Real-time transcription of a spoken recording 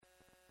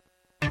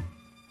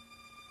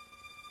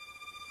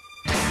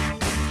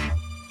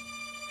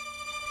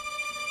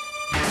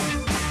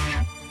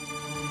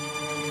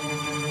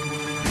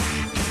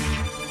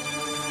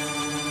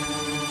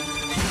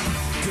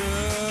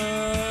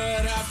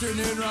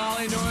in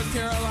Raleigh, North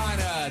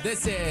Carolina.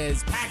 This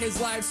is Packers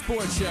Live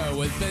Sports Show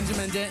with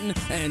Benjamin Denton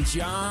and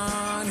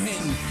John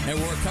Hinton. And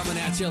we're coming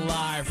at you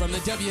live from the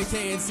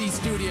WKNC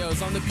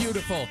studios on the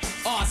beautiful,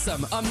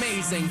 awesome,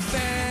 amazing,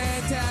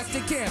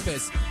 fantastic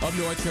campus of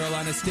North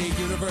Carolina State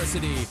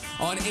University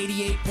on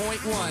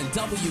 88.1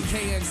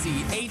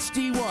 WKNC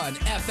HD1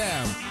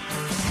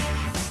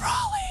 FM.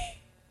 Raleigh.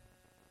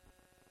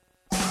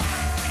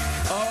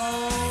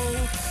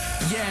 Oh,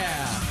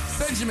 yeah.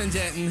 Benjamin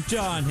Denton,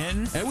 John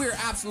Hinton, and we're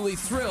absolutely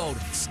thrilled,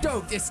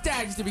 stoked,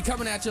 ecstatic to be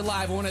coming at you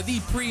live on one of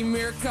the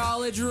premier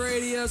college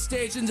radio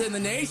stations in the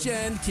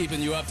nation, keeping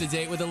you up to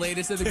date with the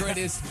latest and the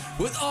greatest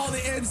with all the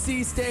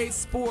NC State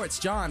sports.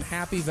 John,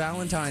 happy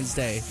Valentine's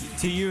Day.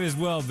 To you as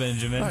well,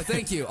 Benjamin. Oh,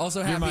 thank you.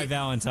 Also, happy... You're my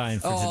Valentine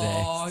for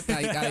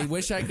today. I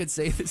wish I could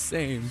say the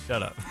same.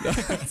 Shut up.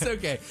 It's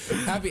okay.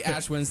 Happy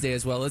Ash Wednesday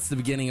as well. It's the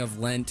beginning of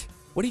Lent.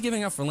 What are you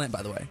giving up for Lent,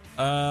 by the way?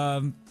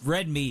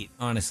 Red meat,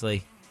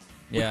 honestly.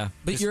 Yeah.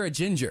 But you're a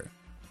ginger.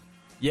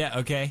 Yeah,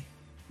 okay.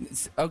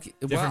 Okay.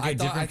 Well, I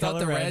thought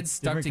the red reds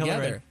stuck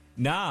together.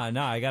 Red. Nah,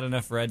 I got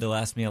enough red to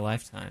last me a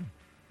lifetime.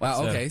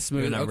 Wow, so, okay,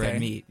 smooth. Okay. Red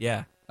meat,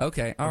 yeah.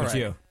 Okay, all right. What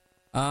you?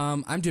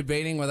 I'm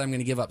debating whether I'm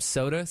going to give up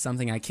soda,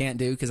 something I can't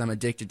do because I'm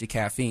addicted to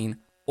caffeine,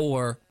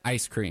 or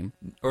ice cream.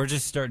 Or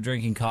just start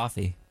drinking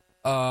coffee.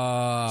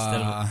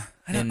 I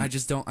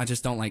just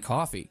don't like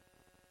coffee.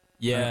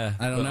 Yeah.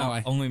 I don't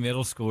know. Only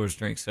middle schoolers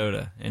drink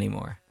soda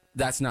anymore.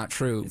 That's not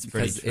true. It's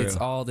pretty true. It's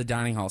all the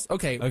dining halls.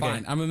 Okay,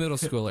 fine. I'm a middle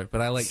schooler, but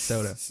I like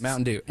soda.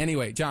 Mountain Dew.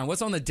 Anyway, John,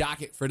 what's on the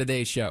docket for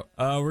today's show?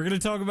 We're going to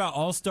talk about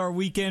All-Star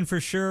Weekend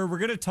for sure. We're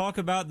going to talk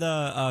about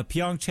the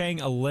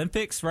Pyeongchang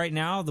Olympics right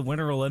now, the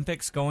Winter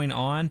Olympics going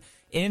on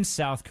in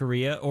South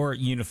Korea or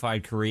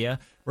Unified Korea.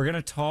 We're going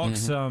to talk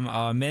some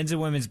men's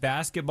and women's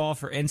basketball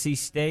for NC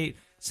State,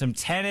 some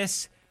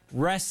tennis,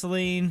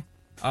 wrestling.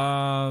 We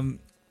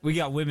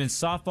got women's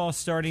softball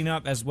starting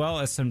up as well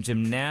as some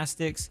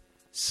gymnastics.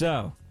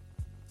 So...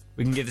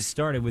 we can get this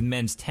started with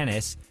men's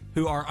tennis,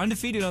 who are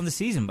undefeated on the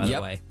season, by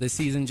the way. The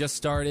season just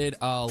started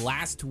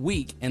last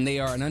week, and they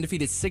are an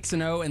undefeated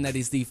 6-0, and that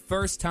is the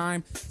first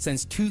time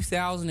since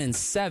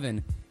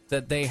 2007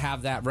 that they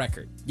have that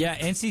record. Yeah,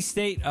 NC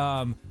State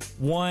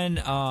won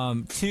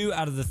 2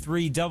 out of the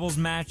 3 doubles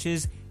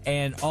matches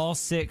and all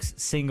 6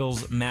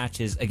 singles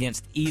matches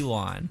against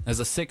Elon. As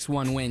a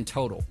 6-1 win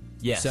total.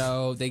 Yes.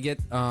 So they get,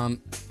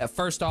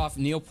 first off,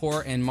 Neil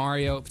Port and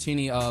Mario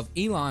Pacini of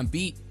Elon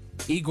beat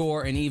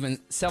Igor and even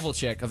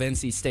Sevelchik of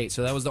NC State.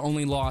 So that was the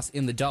only loss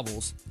in the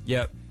doubles.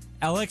 Yep.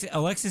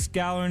 Alexis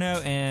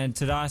Galarno and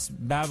Tadas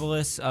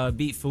Babelis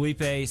beat Felipe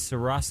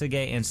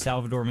Sarasage and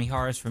Salvador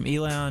Mijares from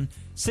Elon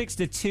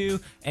 6-2.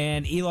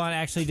 And Elon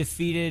actually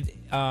defeated,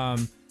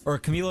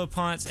 Camilo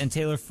Ponce and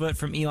Taylor Foote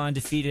from Elon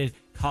defeated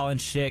Colin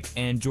Schick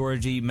and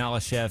Georgi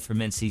Malashev from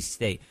NC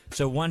State.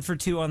 So 1 for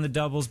 2 on the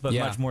doubles, but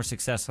much more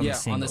success on the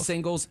singles. On the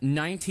singles,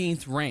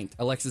 19th ranked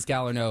Alexis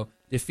Galarno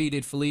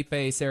defeated Felipe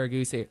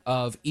Saragusa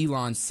of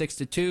Elon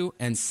 6-2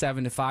 and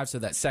 7-5. So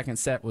that second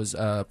set was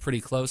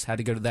pretty close. Had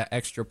to go to that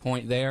extra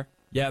point there.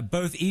 Yeah,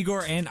 both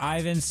Igor and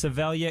Ivan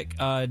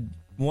Savelyuk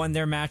won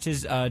their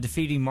matches,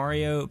 defeating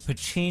Mario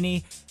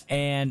Pacini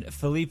and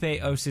Felipe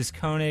Osis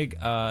Koenig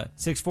 6-4,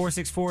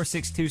 6-4,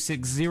 6-2,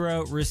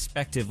 6-0,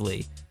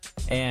 respectively.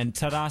 And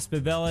Tadas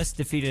Babelis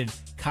defeated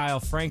Kyle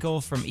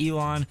Frankel from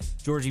Elon.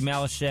 Georgi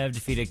Malashev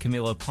defeated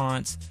Camilo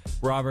Ponce.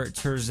 Robert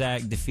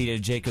Terzak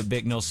defeated Jacob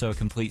Bicknell, so a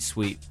complete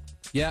sweep.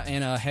 Yeah,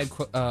 and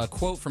a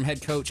quote from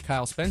head coach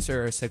Kyle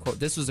Spencer said, quote,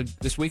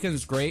 this weekend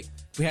was great.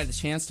 We had the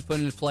chance to put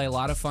into play a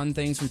lot of fun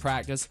things from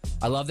practice.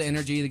 I love the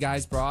energy the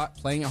guys brought.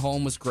 Playing at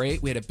home was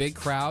great. We had a big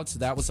crowd, so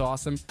that was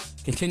awesome.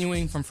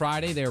 Continuing from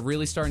Friday, they're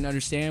really starting to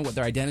understand what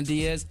their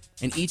identity is,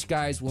 and each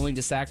guy is willing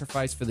to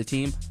sacrifice for the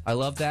team. I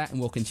love that, and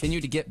we'll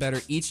continue to get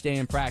better each day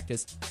in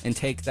practice and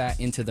take that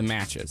into the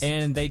matches.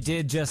 And they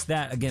did just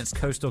that against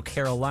Coastal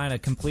Carolina,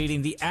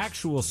 completing the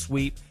actual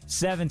sweep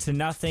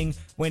 7-0,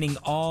 winning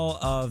all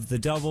of the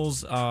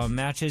doubles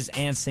matches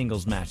and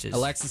singles matches.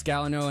 Alexis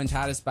Galarno and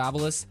Tadas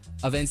Babelis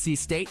of NC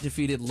State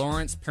defeated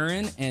Lawrence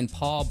Perrin and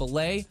Paul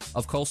Belay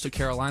of Coastal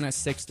Carolina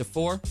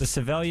 6-4. The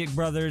Savelyuk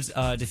brothers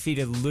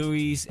defeated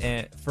Luis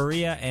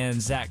Faria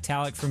and Zach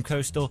Talek from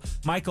Coastal.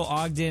 Michael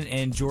Ogden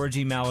and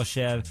Georgi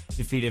Malashev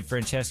defeated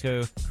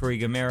Francesco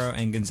Corrigamero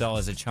and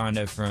Gonzalez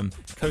Achando from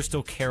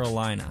Coastal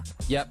Carolina.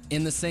 Yep,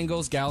 in the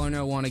singles,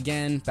 Galarno won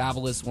again,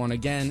 Babelis won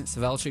again,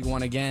 Savelyuk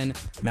won again.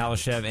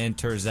 Malashev and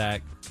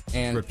Terzak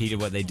and repeated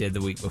what they did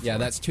the week before. Yeah,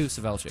 that's 2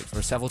 Savelyuk. For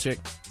Sevelchik?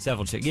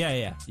 Sevelchik,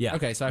 yeah.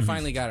 Okay, so I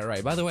finally got it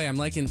right. By the way, I'm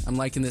liking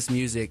this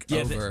music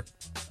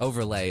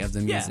overlay of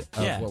the music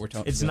of what we're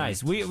talking about. It's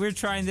nice. We're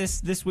trying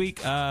this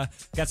week. Got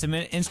some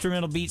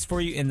instrumental beats for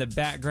you in the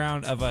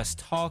background of us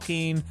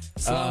talking.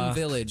 Slum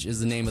Village is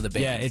the name of the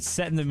band. Yeah, it's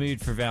setting the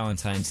mood for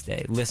Valentine's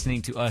Day.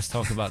 Listening to us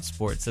talk about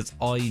sports. That's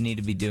all you need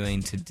to be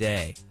doing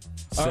today.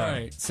 All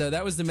right, so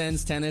that was the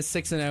men's tennis,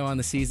 6-0 on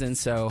the season,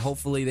 so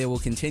hopefully they will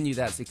continue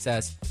that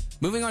success.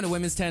 Moving on to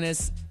women's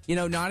tennis,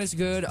 not as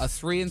good. A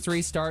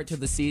 3-3 start to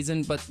the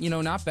season, but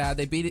not bad.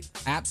 They beat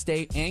App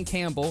State and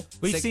Campbell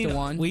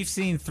 6-1. We've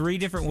seen 3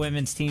 different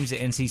women's teams at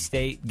NC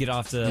State get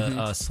off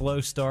to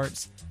slow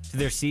starts to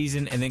their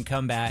season and then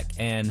come back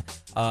and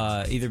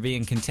either be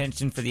in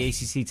contention for the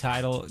ACC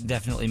title,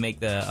 definitely make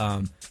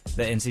the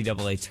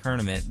NCAA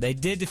tournament. They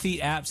did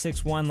defeat App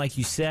 6-1, like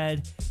you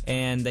said,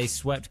 and they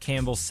swept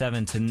Campbell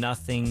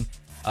 7-0.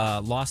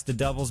 Lost the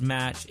doubles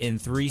match in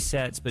 3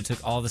 sets, but took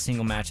all the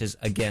single matches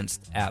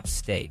against App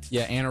State.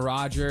 Yeah, Anna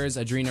Rogers,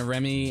 Adrina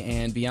Remy,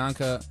 and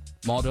Bianca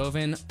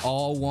Moldovan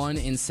all won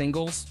in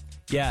singles.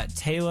 Yeah,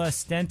 Taylor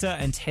Stenta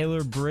and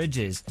Taylor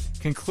Bridges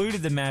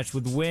concluded the match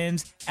with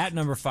wins at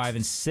number 5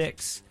 and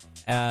 6,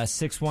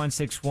 6-1,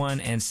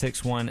 6-1, and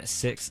 6-1,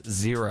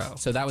 6-0.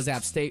 So that was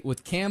App State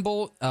with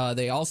Campbell.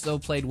 They also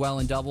played well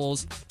in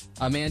doubles.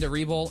 Amanda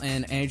Rebel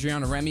and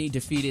Adriana Remy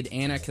defeated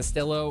Anna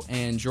Castillo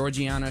and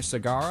Georgiana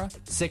Segara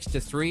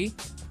 6-3.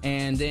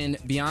 And then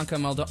Bianca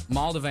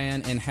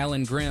Moldovan and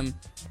Helen Grimm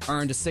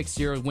earned a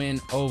 6-0 win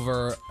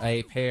over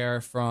a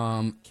pair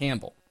from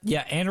Campbell.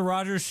 Yeah, Anna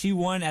Rogers, she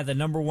won at the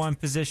number 1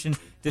 position,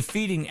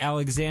 defeating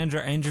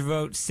Alexandra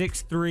Andrevote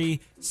 6-3,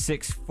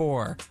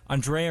 6-4.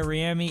 Andrea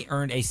Riami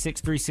earned a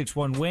 6-3,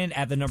 6-1 win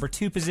at the number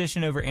 2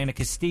 position over Anna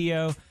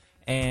Castillo.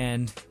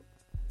 And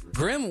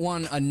Grimm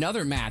won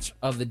another match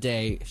of the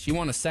day. She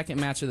won a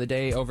second match of the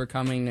day,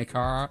 overcoming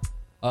Nikiara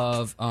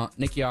of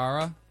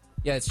Nikiara.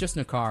 Yeah, it's just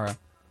Nikiara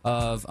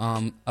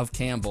of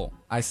Campbell.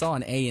 I saw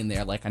an A in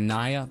there, like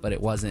Anaya, but it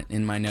wasn't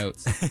in my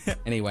notes.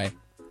 Anyway.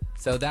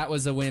 So that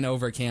was a win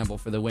over Campbell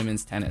for the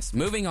women's tennis.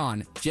 Moving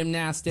on,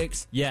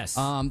 gymnastics. Yes.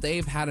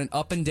 They've had an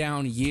up and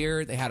down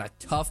year. They had a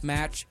tough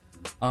match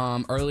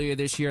earlier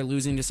this year,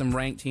 losing to some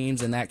ranked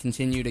teams, and that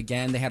continued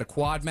again. They had a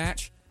quad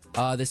match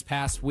this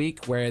past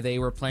week where they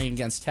were playing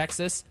against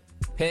Texas,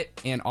 Pitt,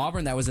 and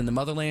Auburn. That was in the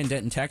motherland,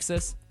 Denton,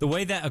 Texas. The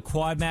way that a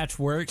quad match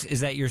works is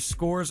that your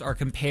scores are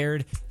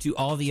compared to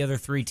all the other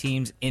 3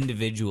 teams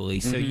individually.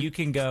 So you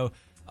can go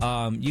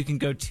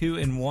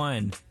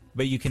 2-1.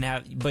 But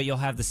you'll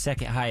have the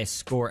second highest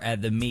score at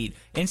the meet.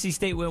 NC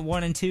State went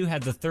 1-2,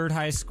 had the third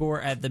highest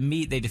score at the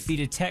meet. They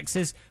defeated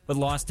Texas, but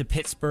lost to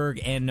Pittsburgh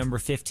and number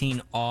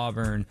 15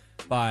 Auburn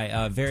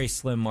by very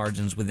slim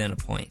margins within a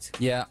point.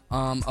 Yeah,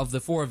 of the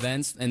 4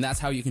 events, and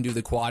that's how you can do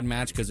the quad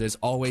match because there's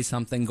always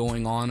something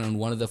going on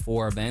one of the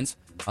 4 events.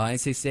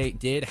 NC State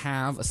did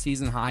have a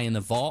season high in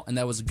the vault, and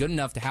that was good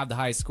enough to have the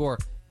highest score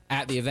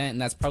at the event,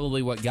 and that's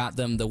probably what got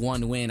them the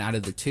 1 win out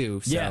of the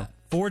 2. So. Yeah.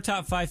 4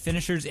 top 5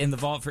 finishers in the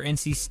vault for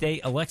NC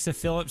State. Alexa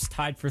Phillips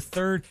tied for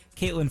 3rd,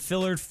 Caitlin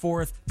Fillard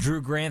 4th,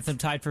 Drew Grantham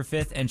tied for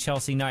 5th, and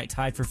Chelsea Knight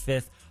tied for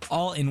 5th,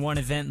 all in one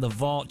event, the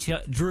vault.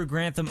 Drew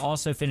Grantham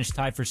also finished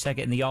tied for 2nd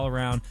in the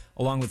all-around,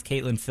 along with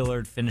Caitlin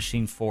Fillard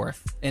finishing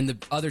 4th. And the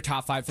other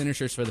top 5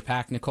 finishers for the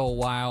pack, Nicole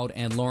Wild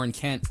and Lauren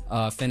Kent,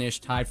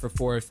 finished tied for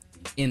 4th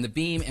in the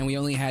beam, and we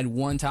only had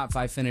 1 top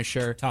 5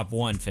 finisher. Top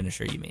 1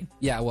 finisher, you mean?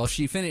 Yeah, well,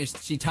 she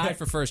tied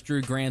for 1st,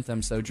 Drew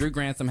Grantham. So Drew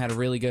Grantham had a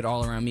really good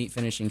all-around meet,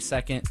 finishing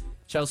 2nd.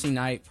 Chelsea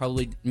Knight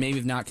maybe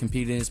have not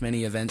competed in as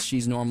many events.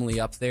 She's normally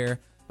up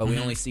there, but we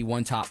only see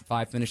 1 top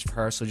 5 finish for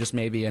her, so just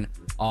maybe an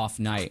off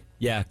night.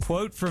 Yeah,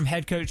 quote from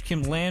head coach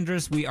Kim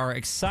Landris: "We are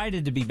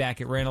excited to be back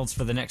at Reynolds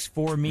for the next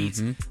 4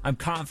 meets. I'm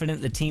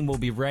confident the team will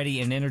be ready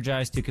and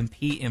energized to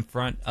compete in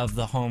front of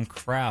the home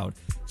crowd."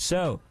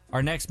 So,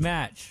 our next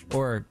match,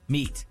 or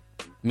meet.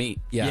 Yeah.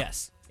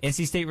 Yes.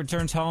 NC State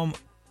returns home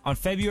on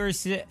February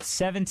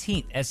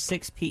 17th at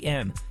 6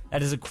 p.m.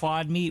 That is a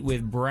quad meet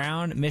with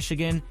Brown,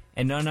 Michigan,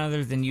 and none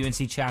other than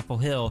UNC Chapel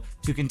Hill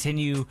to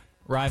continue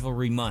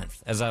Rivalry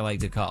Month, as I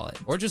like to call it.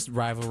 Or just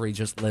rivalry,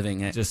 just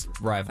living it. Just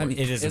rivalry. I mean,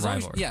 it is a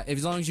rivalry.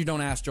 As long as you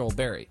don't ask Joel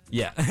Berry.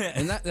 Yeah.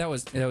 And that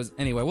was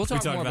anyway, we'll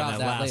talk more about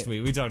that last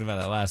week. We talked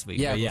about that last week.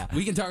 Yeah.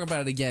 We can talk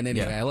about it again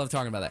anyway. Yeah. I love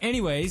talking about that.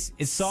 Anyways,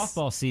 it's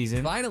softball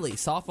season. Finally,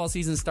 softball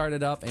season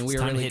started up, and we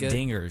were really good.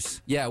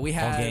 Dingers. Yeah, we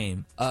had all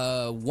game.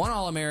 1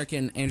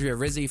 All-American, Andrea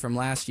Rizzi from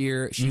last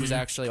year. She was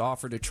actually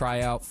offered to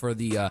try out for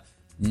the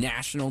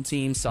national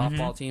team,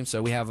 softball team.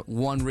 So we have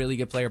 1 really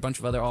good player, a bunch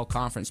of other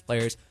all-conference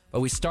players. But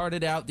we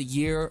started out the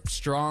year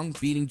strong,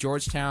 beating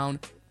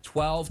Georgetown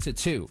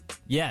 12-2.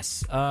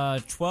 Yes,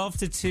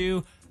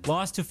 12-2.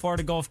 Lost to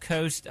Florida Gulf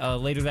Coast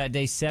later that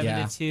day,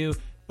 7-2.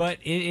 But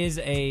it is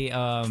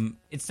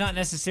it's not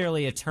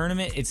necessarily a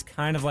tournament. It's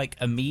kind of like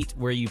a meet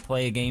where you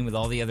play a game with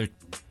all the other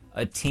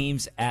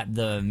teams at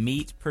the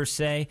meet per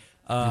se.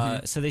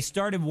 So they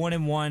started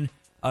 1-1.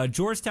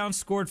 Georgetown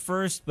scored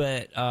first,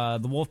 but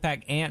the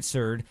Wolfpack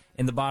answered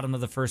in the bottom of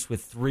the first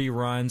with 3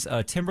 runs.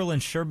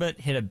 Timberland Sherbet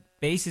hit a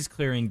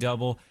bases-clearing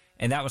double,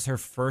 and that was her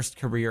first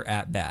career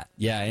at-bat.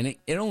 Yeah, and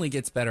it only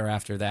gets better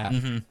after that.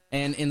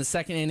 And in the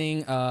second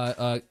inning,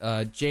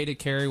 Jada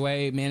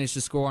Carraway managed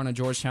to score on a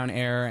Georgetown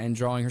error and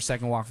drawing her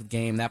second walk of the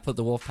game. That put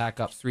the Wolfpack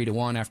up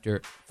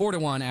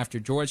 4-1 after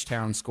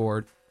Georgetown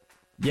scored.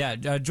 Yeah,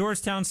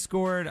 Georgetown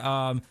scored.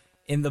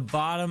 In the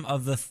bottom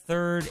of the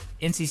third,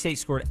 NC State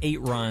scored 8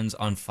 runs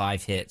on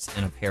 5 hits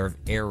and a pair of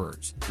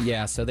errors.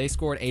 Yeah, so they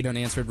scored 8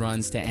 unanswered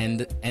runs to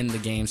end the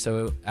game.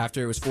 So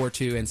after it was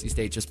 4-2, NC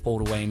State just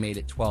pulled away and made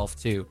it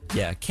 12-2.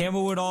 Yeah,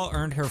 Campbell Woodall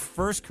earned her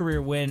first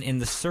career win in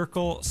the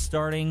circle,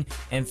 starting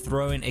and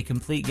throwing a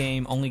complete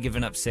game, only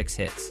giving up 6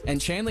 hits. And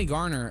Chanley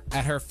Garner,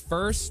 at her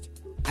first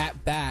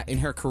at-bat in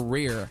her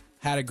career,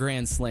 had a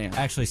grand slam.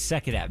 Actually,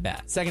 second at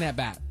bat. Second at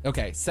bat.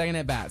 Okay, second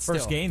at bat.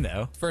 First game,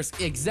 though.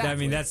 Exactly. I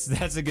mean,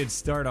 that's a good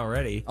start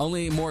already.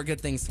 Only more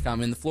good things to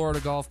come. In the Florida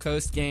Gulf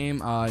Coast game,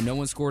 no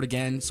one scored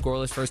again.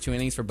 Scoreless first 2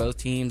 innings for both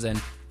teams, and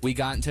we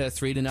got into a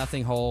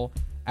 3-0 hole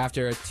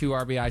after a 2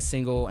 RBI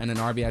single and an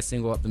RBI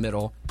single up the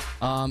middle.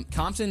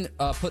 Compton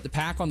put the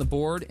Pack on the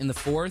board in the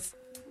 4th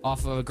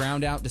off of a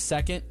ground out to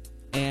second.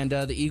 And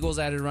the Eagles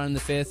added a run in the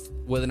 5th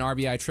with an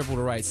RBI triple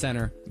to right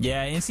center.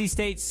 Yeah, NC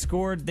State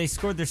scored. They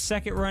scored their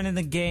second run in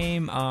the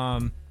game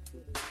in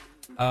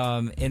the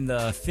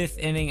 5th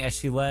inning as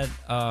she led.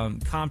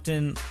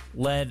 Compton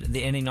led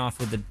the inning off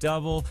with a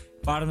double.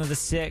 Bottom of the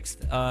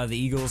 6th, the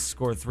Eagles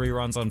scored 3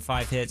 runs on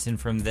 5 hits, and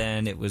from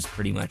then it was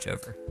pretty much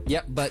over.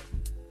 Yep, but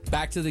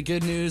back to the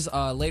good news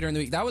later in the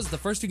week. That was the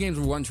first 2 games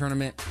were one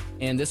tournament,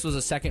 and this was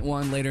a second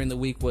one later in the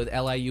week with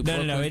LIU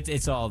Brooklyn. No,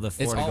 it's all the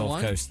Florida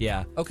Gulf Coast,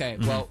 yeah. Okay,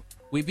 well,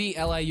 we beat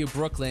LIU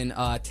Brooklyn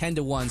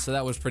 10-1, so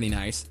that was pretty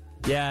nice.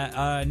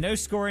 Yeah, no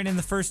scoring in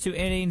the first 2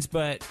 innings,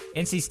 but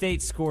NC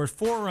State scored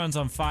 4 runs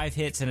on 5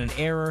 hits and an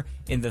error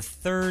in the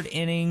 3rd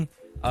inning.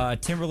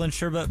 Timberland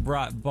Sherbet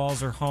brought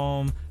Balzer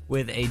home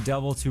with a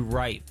double to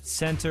right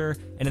center,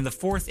 and in the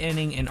 4th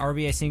inning, an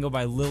RBI single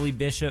by Lily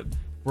Bishop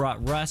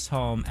brought Russ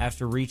home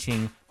after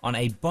reaching on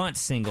a bunt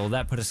single.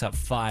 That put us up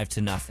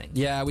 5-0.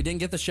 Yeah, we didn't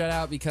get the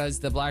shutout because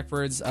the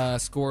Blackbirds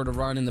scored a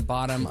run in the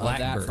bottom of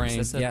that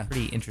frame. That's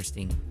pretty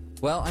interesting.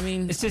 Well, I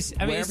mean, it's just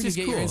wherever it's you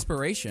get cool. your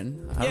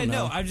inspiration. I don't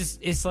know.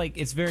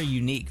 It's very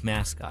unique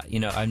mascot.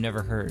 You know, I've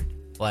never heard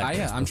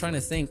Blackbirds. I'm trying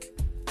to think.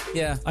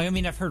 Yeah. I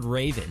mean, I've heard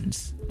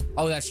ravens.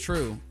 Oh, that's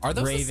true. Are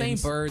those Ravens. the same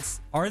birds?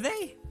 Are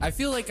they? I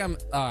feel like I'm,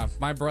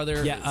 my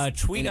brother. Yeah,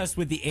 tweet us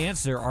with the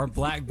answer. Are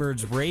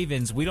blackbirds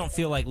ravens? We don't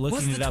feel like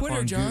looking it up Twitter,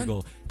 on John?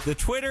 Google. The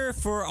Twitter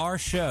for our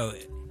show,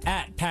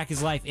 at Pack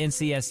is Life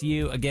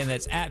NCSU. Again,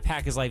 that's at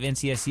Pack is Life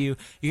NCSU.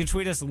 You can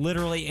tweet us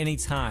literally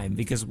anytime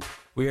because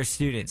we are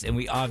students and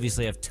we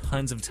obviously have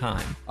tons of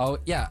time. Oh,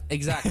 yeah,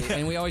 exactly.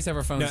 And we always have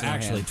our phones in our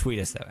hand. Tweet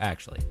us, though,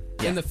 actually.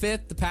 Yeah. In the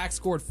 5th, the Pack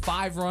scored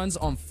 5 runs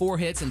on 4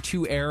 hits and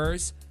 2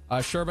 errors.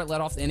 Sherbet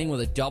led off the inning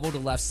with a double to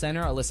left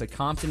center. Alyssa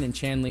Compton and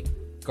Chanley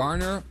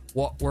Garner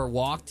were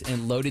walked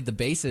and loaded the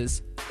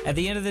bases. At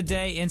the end of the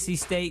day, NC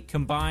State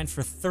combined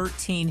for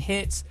 13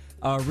 hits.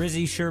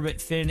 Rizzy,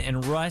 Sherbet, Finn,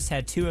 and Russ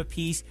had 2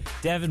 apiece.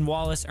 Devin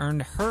Wallace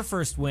earned her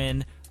first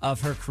win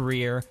of her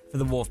career for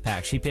the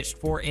Wolfpack. She pitched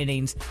 4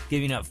 innings,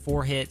 giving up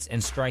 4 hits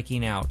and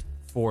striking out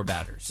 4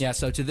 batters. Yeah,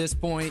 so to this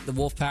point, the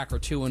Wolfpack are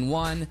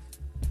 2-1.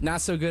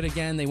 Not so good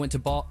again. They went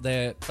to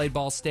they played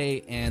Ball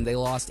State and they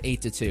lost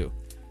 8-2.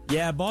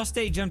 Yeah, Ball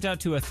State jumped out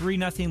to a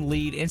 3-0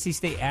 lead. NC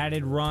State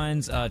added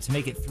runs to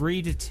make it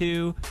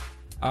 3-2.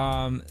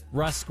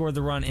 Russ scored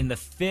the run in the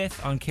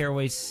 5th on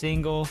Caraway's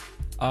single.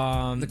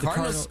 The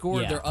Cardinals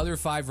scored their other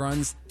 5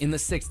 runs in the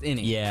 6th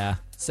inning. Yeah.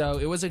 So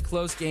it was a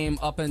close game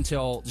up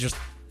until just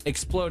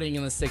exploding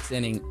in the 6th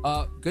inning.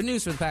 Good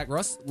news for the Pack.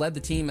 Russ led the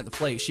team at the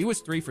plate. She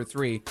was 3 for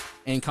 3,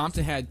 and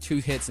Compton had 2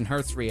 hits in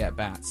her 3 at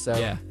bats. So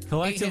yeah,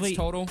 collectively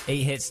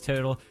 8 hits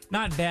total.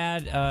 Not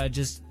bad.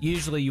 Just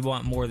usually you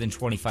want more than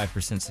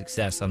 25%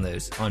 success on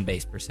those on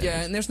base percentage.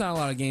 Yeah, and there's not a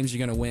lot of games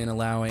you're going to win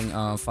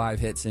allowing 5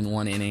 hits in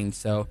 1 inning.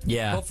 So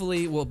yeah,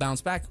 hopefully we'll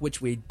bounce back,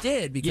 which we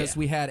did because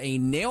we had a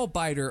nail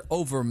biter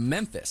over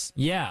Memphis.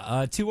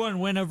 Yeah, 2-1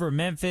 win over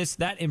Memphis.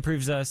 That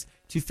improves us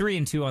to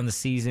 3-2 on the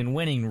season,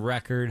 winning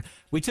record.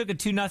 We took a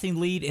 2-0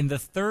 lead in the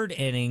 3rd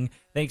inning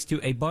thanks to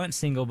a bunt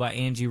single by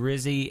Angie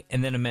Rizzi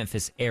and then a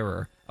Memphis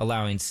error,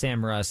 allowing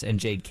Sam Russ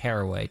and Jade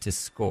Caraway to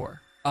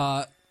score.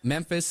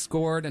 Memphis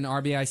scored an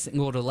RBI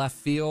single to left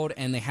field,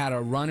 and they had a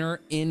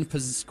runner in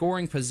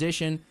scoring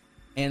position,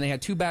 and they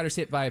had 2 batters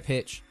hit by a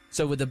pitch.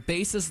 So with the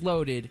bases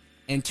loaded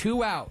and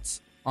 2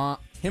 outs,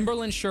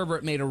 Timberland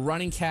Sherbet made a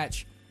running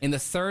catch in the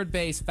 3rd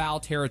base foul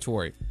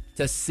territory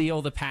to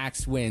seal the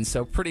Pack's win.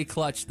 So pretty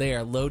clutch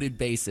there, loaded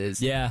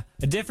bases. Yeah.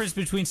 The difference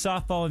between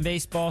softball and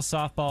baseball,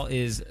 softball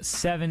is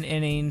 7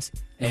 innings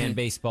and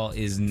baseball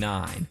is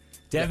 9.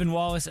 Devin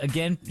Wallace,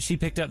 again, she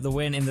picked up the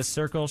win in the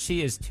circle.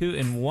 She is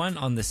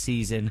 2-1 on the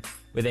season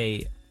with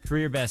a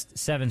career best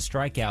 7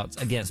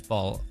 strikeouts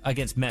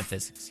against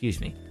Memphis,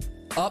 excuse me.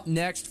 Up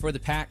next for the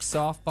Pack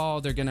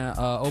softball, they're going to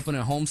open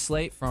a home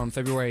slate from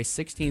February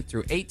 16th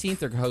through 18th.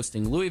 They're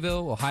hosting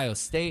Louisville, Ohio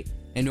State,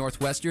 and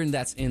Northwestern.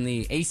 That's in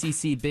the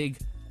ACC Big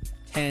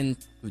 10,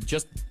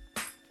 just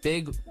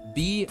Big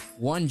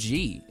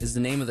B1G is the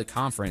name of the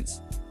conference.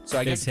 So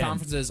I guess the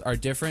conferences are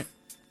different.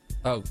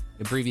 Oh,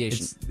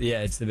 abbreviation.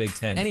 It's the Big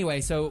 10.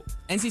 Anyway, so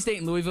NC State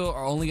and Louisville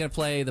are only going to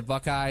play the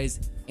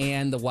Buckeyes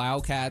and the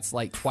Wildcats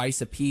like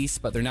twice a piece,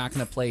 but they're not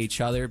going to play each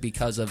other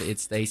because of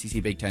it's the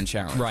ACC Big 10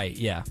 Challenge. Right,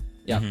 yeah.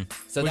 Yeah.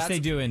 So which they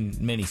do in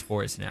many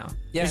sports now.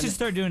 Yeah, we should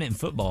start doing it in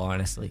football,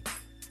 honestly.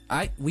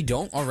 We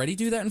don't already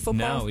do that in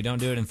football? No, we don't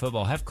do it in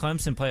football. Have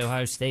Clemson play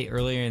Ohio State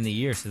earlier in the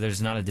year so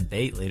there's not a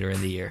debate later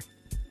in the year.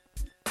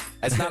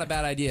 That's not a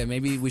bad idea.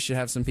 Maybe we should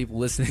have some people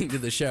listening to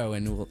the show,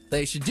 and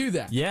they should do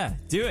that. Yeah,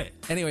 do it.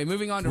 Anyway,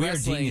 moving on to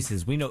wrestling. We are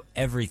geniuses. We know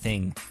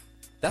everything.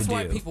 That's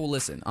why people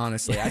listen,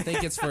 honestly. I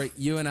think it's for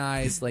you and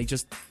I's, like,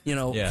 just,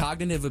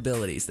 cognitive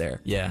abilities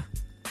there. Yeah.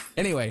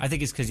 Anyway. I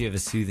think it's because you have a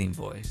soothing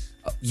voice.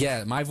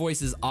 Yeah, my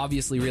voice is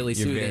obviously really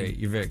soothing.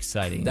 You're very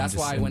exciting. That's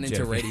why I went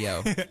into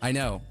radio. I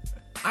know.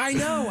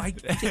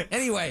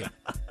 Anyway.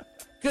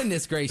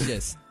 Goodness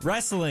gracious.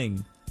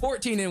 Wrestling.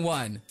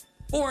 14-1.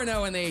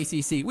 4-0 in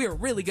the ACC. We are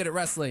really good at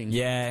wrestling.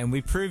 Yeah, and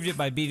we proved it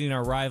by beating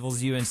our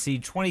rivals UNC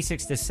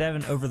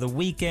 26-7 over the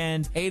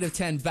weekend. 8 of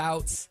 10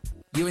 bouts.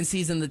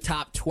 UNC's in the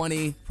top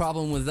 20.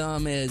 Problem with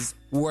them is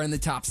we're in the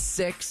top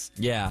 6.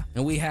 Yeah.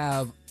 And we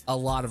have a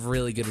lot of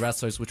really good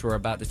wrestlers, which we're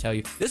about to tell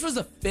you. This was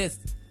the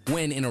 5th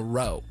win in a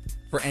row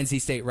for NC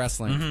State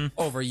wrestling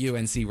over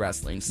UNC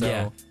wrestling. So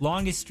yeah.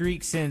 Longest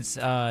streak since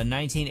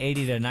 1980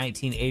 to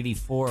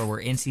 1984,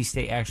 where NC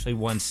State actually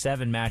won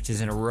 7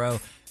 matches in a row.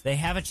 They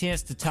have a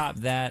chance to top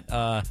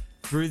that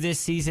through this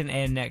season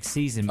and next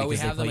season because we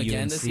have they play them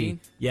again UNC. this season?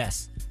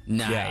 Yes.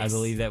 Nice. Yeah, I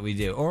believe that we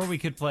do. Or we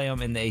could play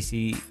them in the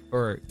AC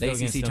or the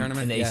ACC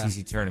tournament. In the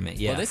ACC tournament.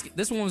 Yeah. Well,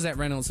 this one was at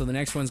Reynolds, so the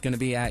next one's going to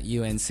be at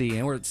UNC,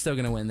 and we're still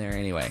going to win there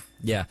anyway.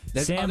 Yeah.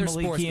 There's other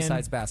sports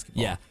besides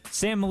basketball. Yeah.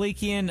 Sam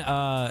Malikian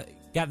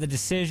got the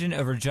decision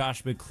over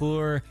Josh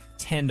McClure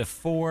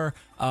 10-4.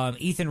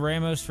 Ethan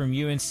Ramos from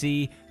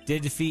UNC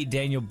did defeat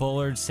Daniel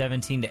Bullard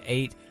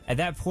 17-8. At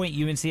that point,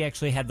 UNC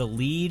actually had the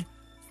lead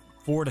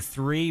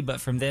 4-3,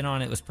 but from then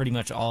on, it was pretty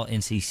much all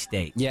NC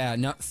State. Yeah,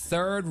 no,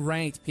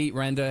 3rd-ranked Pete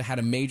Renda had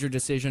a major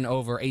decision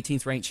over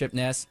 18th-ranked Chip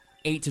Ness,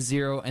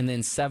 8-0, and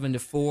then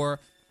 7-4.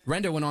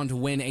 Renda went on to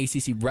win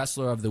ACC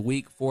Wrestler of the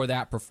Week for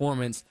that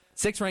performance.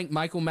 6th-ranked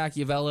Michael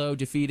Machiavello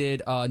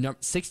defeated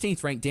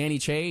 16th-ranked Danny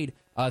Chade,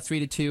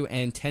 3-2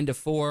 and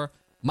 10-4.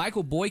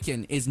 Michael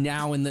Boykin is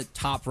now in the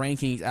top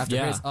rankings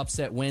after his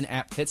upset win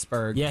at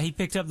Pittsburgh. Yeah, he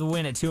picked up the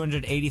win at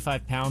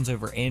 285 pounds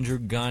over Andrew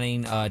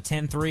Gunning,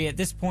 10-3. At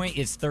this point,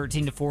 it's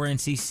 13-4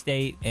 NC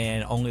State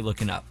and only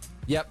looking up.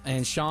 Yep,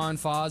 and Sean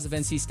Foz of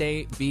NC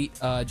State beat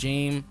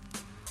James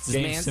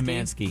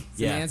Szymanski.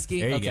 Yeah,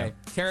 Szymanski? there you go.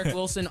 Tarek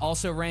Wilson,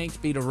 also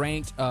ranked, beat a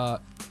ranked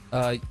UNC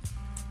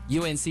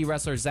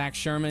wrestler Zach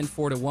Sherman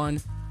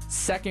 4-1.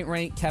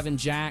 2nd-ranked Kevin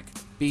Jack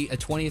beat a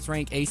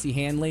 20th-ranked AC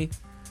Hanley.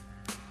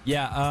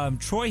 Yeah,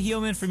 Troy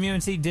Heelman from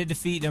UNC did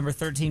defeat number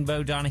 13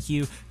 Bo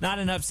Donahue. Not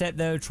an upset,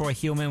 though. Troy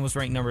Heelman was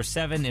ranked number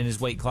 7 in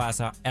his weight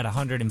class at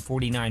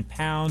 149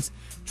 pounds.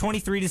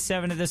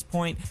 23-7 at this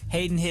point.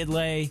 Hayden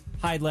Hidlay,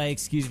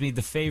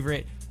 the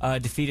favorite,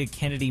 defeated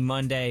Kennedy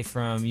Monday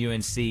from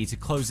UNC to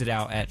close it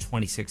out at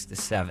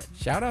 26-7.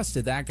 Shout-outs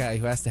to that guy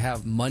who has to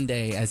have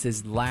Monday as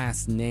his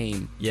last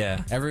name.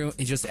 Yeah. Everywhere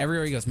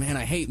he goes, man,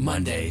 I hate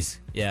Mondays.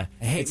 Yeah.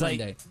 I hate it's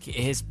Monday. Like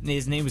his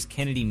name was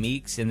Kennedy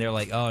Meeks, and they're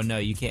like, oh, no,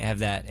 you can't have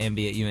that and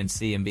be at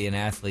UNC and be an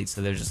athlete.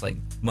 So they're just like,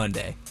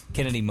 Monday.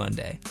 Kennedy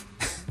Monday.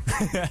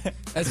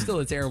 That's still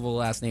a terrible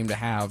last name to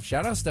have.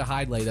 Shout-outs to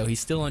Hidlay, though. He's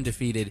still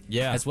undefeated.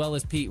 Yeah. As well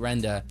as Pete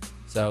Renda.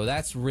 So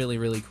that's really,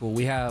 really cool.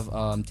 We have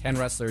 10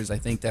 wrestlers, I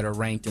think, that are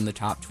ranked in the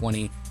top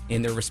 20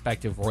 in their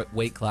respective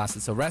weight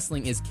classes. So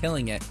wrestling is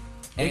killing it.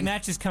 Big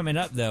matches coming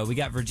up, though. We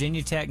got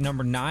Virginia Tech,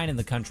 number 9 in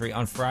the country,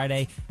 on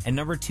Friday, and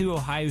number 2,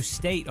 Ohio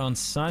State, on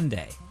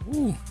Sunday.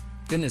 Ooh,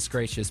 goodness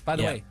gracious. By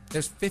the way,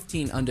 there's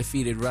 15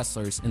 undefeated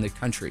wrestlers in the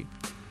country,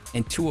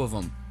 and 2 of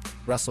them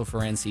wrestle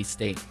for NC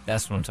State.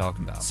 That's what I'm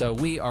talking about. So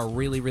we are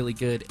really, really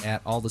good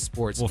at all the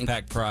sports.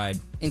 Wolfpack pride.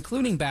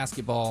 Including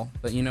basketball,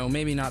 but,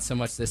 maybe not so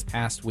much this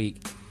past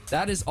week.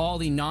 That is all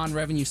the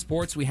non-revenue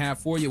sports we have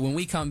for you. When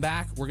we come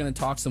back, we're going to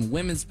talk some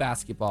women's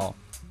basketball.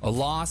 A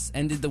loss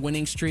ended the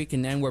winning streak,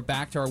 and then we're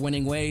back to our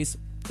winning ways.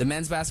 The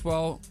men's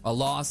basketball, a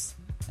loss,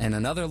 and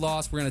another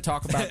loss. We're going to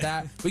talk about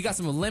that. We got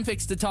some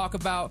Olympics to talk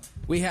about.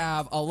 We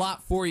have a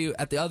lot for you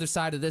at the other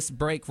side of this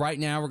break. Right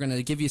now, we're going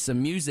to give you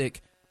some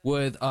music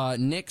with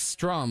Nick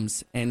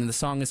Strums, and the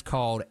song is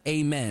called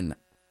Amen.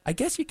 I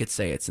guess you could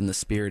say it's in the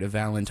spirit of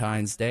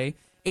Valentine's Day.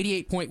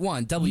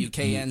 88.1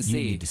 WKNC. You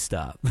need to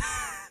stop.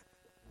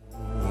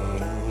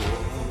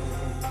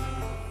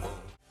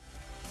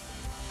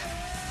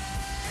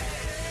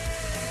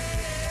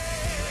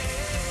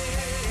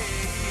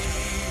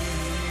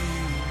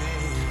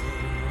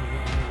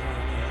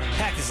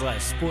 Packers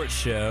Life Sports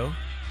Show.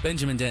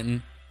 Benjamin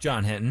Denton.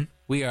 John Hinton.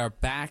 We are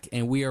back,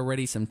 and we are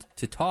ready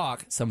to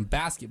talk some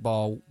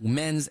basketball,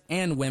 men's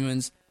and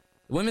women's.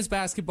 Women's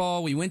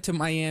basketball, we went to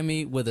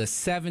Miami with a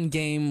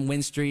 7-game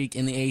win streak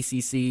in the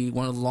ACC,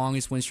 one of the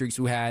longest win streaks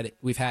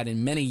we've had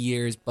in many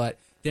years, but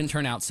didn't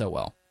turn out so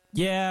well.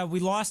 Yeah,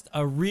 we lost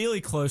a really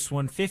close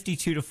one,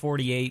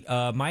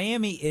 52-48.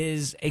 Miami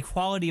is a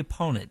quality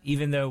opponent,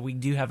 even though we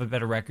do have a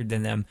better record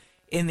than them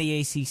in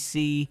the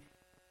ACC.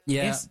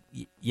 Yeah.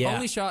 Yeah.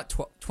 Only shot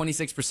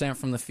 26%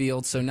 from the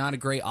field, so not a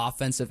great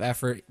offensive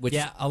effort. Which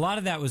Yeah, a lot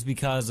of that was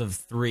because of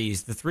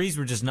threes. The threes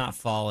were just not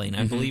falling.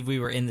 I believe we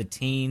were in the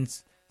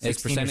teens, As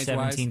 16 or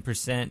percentage-wise?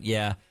 17%.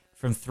 Yeah,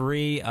 from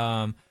three.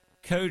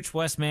 Coach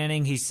Wes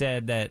Manning, he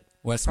said that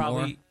Wes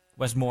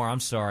Wes Moore. I'm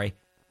sorry.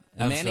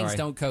 the Mannings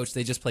don't coach;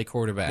 they just play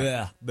quarterback.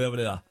 Yeah, blah, blah,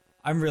 blah.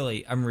 I'm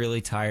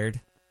really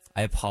tired.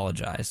 I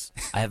apologize.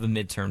 I have a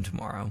midterm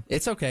tomorrow.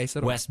 It's okay.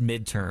 So West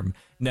midterm.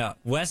 No,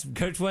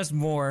 Coach Wes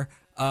Moore.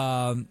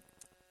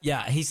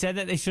 Yeah, he said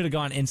that they should have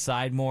gone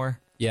inside more.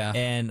 Yeah.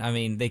 And I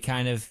mean, they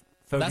kind of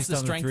focused that's the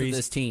on strength the of threes.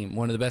 this team.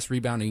 One of the best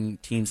rebounding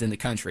teams in the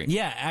country.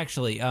 Yeah,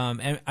 actually.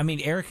 And I mean,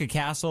 Erica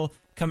Castle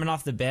coming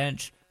off the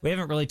bench. We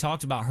haven't really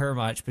talked about her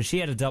much, but she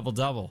had a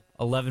double-double.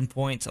 11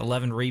 points,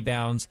 11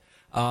 rebounds.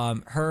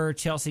 Her,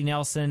 Chelsea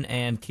Nelson,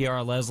 and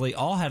Kiara Leslie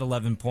all had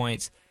 11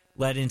 points,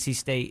 led NC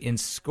State in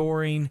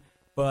scoring,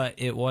 but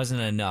it wasn't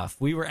enough.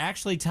 We were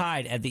actually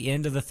tied at the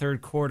end of the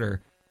third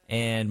quarter,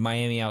 and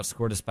Miami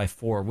outscored us by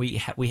 4. We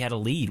had a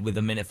lead with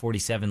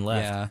 1:47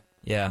 left.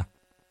 Yeah.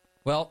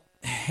 Well,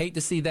 hate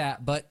to see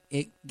that, but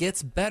it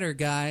gets better,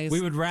 guys.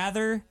 We would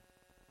rather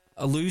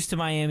lose to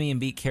Miami and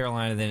beat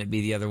Carolina than it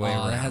be the other way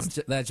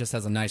around. That just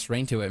has a nice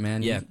ring to it,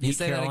 man. Yeah, You beat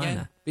say Carolina. that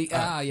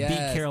again?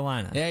 Beat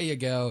Carolina. There you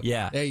go.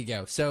 Yeah. There you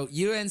go. So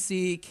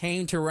UNC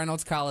came to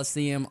Reynolds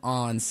Coliseum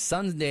on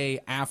Sunday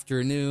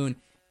afternoon,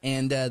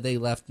 and they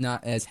left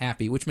not as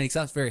happy, which makes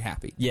us very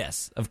happy.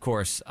 Yes, of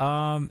course.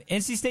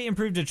 NC State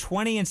improved to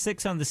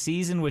 20-6 on the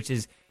season, which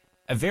is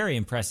a very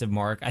impressive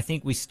mark. I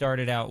think we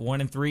started out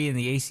 1-3 in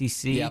the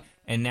ACC, Yep.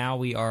 and now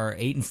we are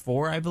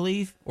 8-4, I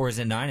believe, or is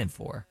it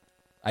 9-4?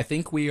 I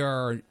think we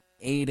are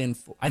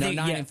 8-4. I think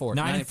 9-4.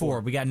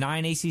 9-4. We got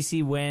 9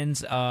 ACC wins.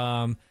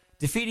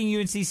 Defeating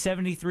UNC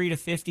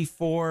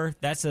 73-54.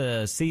 That's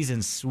a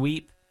season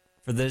sweep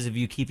for those of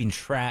you keeping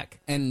track.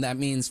 And that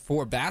means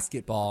for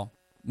basketball,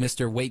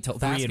 Mr. Wait Till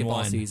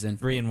Basketball 3-1 season.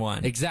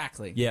 3-1.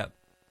 Exactly. Yep.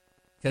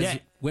 Because Yeah.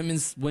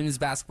 women's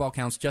basketball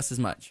counts just as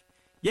much.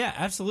 Yeah,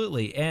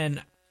 absolutely.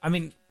 And I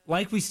mean,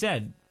 like we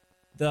said,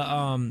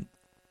 the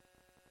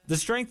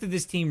strength of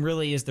this team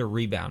really is their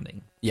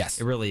rebounding. Yes.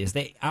 It really is.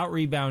 They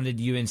out-rebounded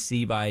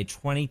UNC by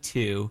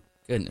 22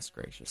 Goodness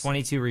gracious.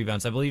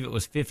 rebounds. I believe it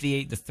was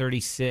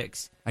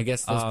 58-36. I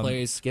guess those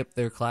players skipped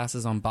their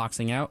classes on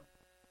boxing out.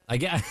 I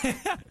guess.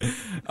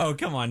 Oh,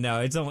 come on. No,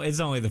 it's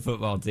only the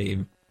football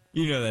team.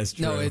 You know that's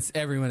true. No, it's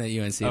everyone at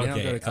UNC. They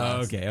don't go to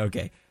class.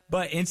 Okay.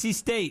 But NC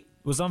State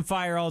was on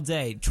fire all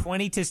day.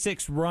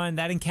 20-6 run.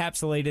 That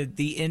encapsulated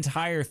the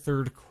entire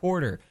third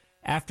quarter.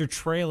 After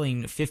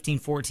trailing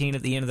 15-14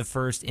 at the end of the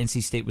first,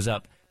 NC State was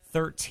up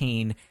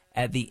 13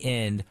 at the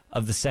end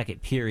of the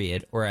second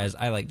period, or as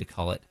I like to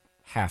call it,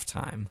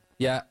 halftime.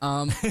 Yeah.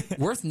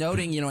 Worth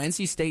noting,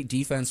 NC State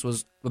defense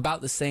was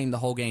about the same the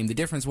whole game. The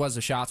difference was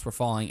the shots were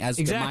falling as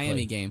Exactly. the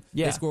Miami game.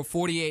 Yeah. They scored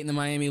 48 in the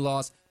Miami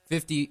loss,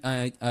 50.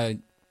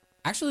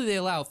 Actually, they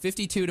allowed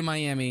 52 to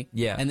Miami,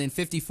 Yeah. and then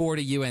 54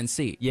 to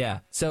UNC. Yeah.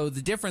 So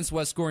the difference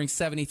was scoring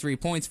 73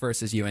 points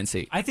versus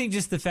UNC. I think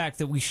just the fact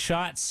that we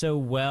shot so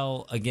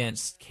well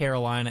against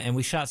Carolina and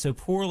we shot so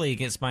poorly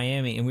against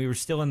Miami and we were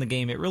still in the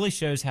game, it really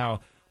shows how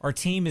our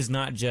team is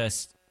not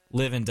just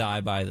live and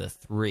die by the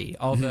three.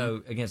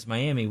 Although against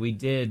Miami we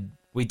did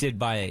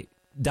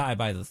die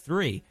by the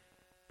three.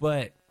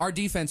 But Our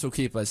defense will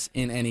keep us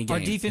in any game. our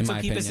defense in will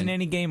my keep us in opinion.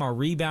 any game. Our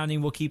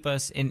rebounding will keep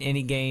us in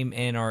any game,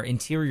 and our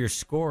interior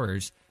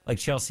scorers like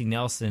Chelsea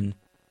Nelson.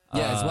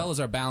 Yeah, as well as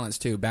our balance,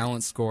 too.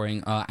 Balance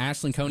scoring.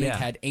 Ashlyn Koenig Yeah.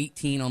 had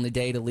 18 on the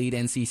day to lead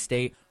NC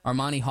State.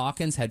 Armani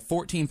Hawkins had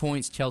 14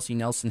 points. Chelsea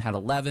Nelson had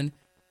 11.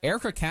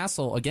 Erica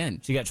Castle, again.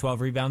 She got 12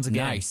 rebounds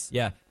again. Nice.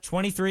 Yeah.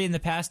 23 in the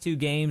past 2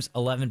 games,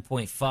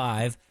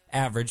 11.5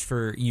 average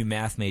for you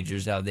math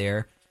majors out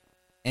there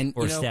And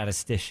or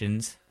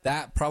statisticians.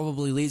 that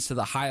probably leads to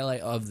the highlight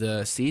of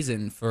the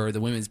season for the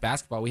women's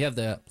basketball. We have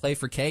the Play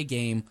for K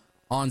game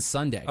on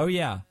Sunday. Oh,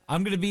 yeah.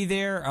 I'm going to be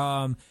there.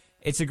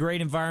 It's a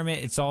great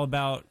environment. It's all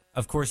about,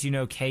 of course,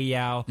 Kay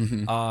Yao.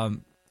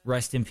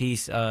 Rest in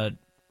peace.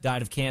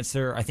 Died of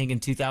cancer, I think, in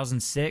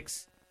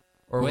 2006.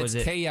 Or was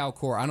it? Kay Yao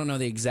Court. I don't know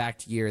the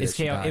exact year that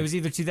she died. It was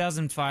either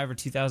 2005 or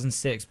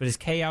 2006, but it's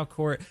Kay Yao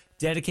Court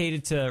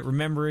dedicated to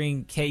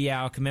remembering Kay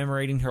Yao,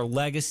 commemorating her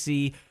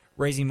legacy,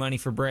 raising money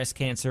for breast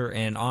cancer,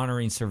 and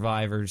honoring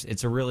survivors.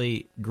 It's a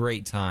really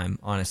great time,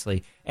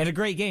 honestly. And a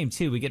great game,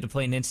 too. We get to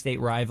play an in-state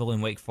rival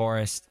in Wake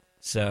Forest,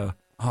 so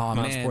Oh,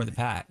 man. support the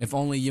Pack. If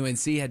only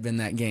UNC had been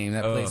that game,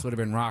 that place would have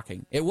been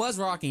rocking. It was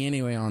rocking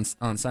anyway on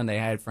Sunday.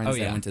 I had friends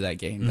that went to that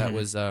game. That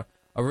was a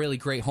really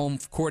great home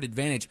court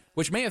advantage,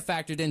 which may have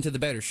factored into the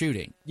better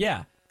shooting.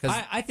 Yeah,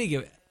 I think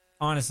it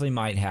honestly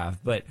might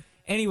have. But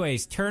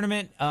anyways,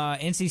 tournament,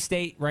 NC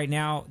State right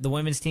now, the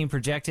women's team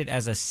projected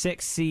as a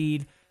 6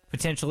 seed,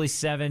 potentially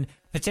 7,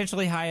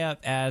 potentially high up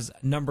as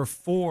number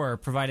 4,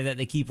 provided that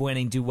they keep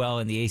winning, do well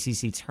in the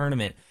ACC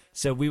tournament.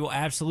 So we will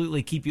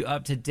absolutely keep you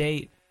up to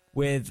date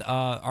with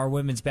our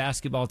women's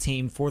basketball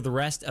team for the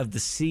rest of the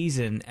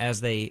season as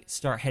they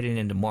start heading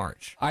into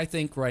March? I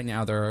think right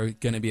now they're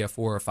going to be a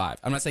 4 or 5.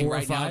 I'm not saying 4 or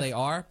right now 5? they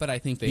are, but I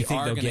think they think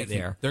are they'll going to get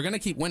there? They're going to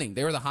keep winning.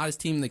 They were the hottest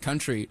team in the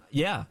country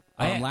Yeah.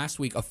 last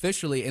week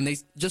officially, and they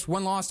just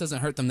one loss doesn't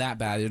hurt them that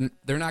bad.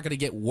 They're not going to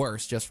get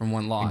worse just from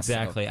one loss.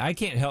 Exactly. So. I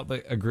can't help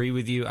but agree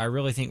with you. I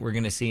really think we're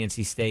going to see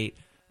NC State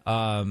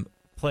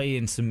play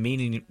in some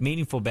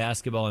meaningful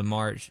basketball in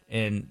March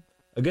in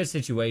a good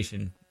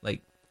situation.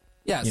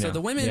 Yeah, so the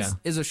women's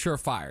is a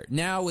surefire.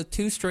 Now, with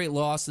 2 straight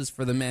losses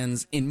for the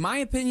men's, in my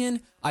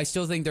opinion, I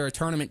still think they're a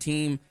tournament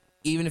team,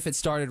 even if it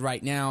started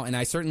right now, and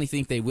I certainly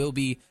think they will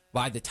be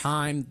by the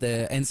time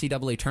the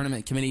NCAA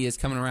tournament committee is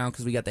coming around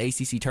because we got the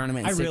ACC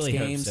tournament in 6 really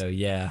games. hope so,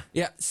 yeah.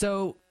 Yeah,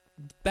 so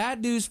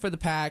bad news for the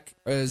Pack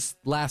is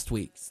last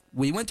week.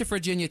 We went to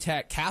Virginia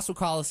Tech. Castle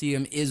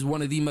Coliseum is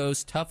one of the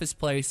most toughest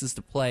places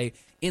to play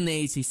in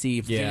the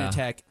ACC. Virginia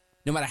Tech,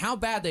 no matter how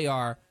bad they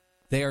are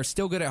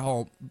still good at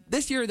home.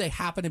 This year, they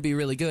happen to be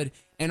really good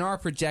and are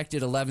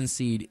projected 11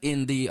 seed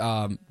in the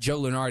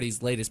Joe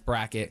Lunardi's latest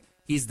bracket.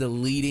 He's the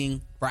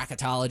leading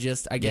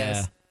bracketologist, I guess.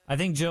 Yeah. I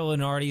think Joe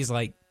Lunardi's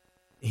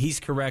he's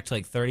correct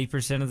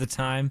 30% of the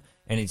time,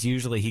 and it's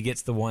usually he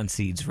gets the 1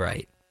 seeds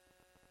right.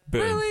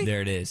 Boom. Really?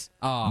 There it is.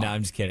 Oh. No,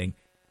 I'm just kidding.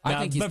 I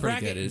think he's pretty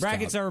good at his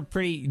brackets job. are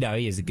pretty. No,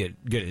 he is good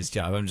at his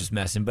job. I'm just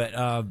messing.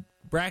 But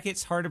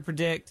brackets hard to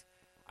predict.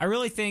 I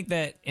really think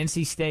that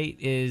NC State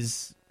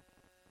is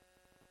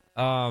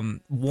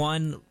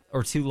 1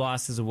 or 2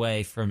 losses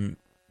away from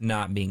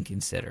not being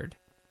considered.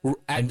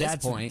 At this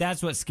point,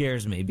 that's what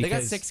scares me. Because they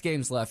got 6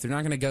 games left. They're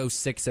not going to go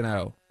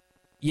 6-0.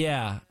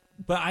 Yeah,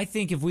 but I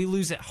think if we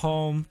lose at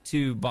home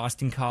to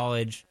Boston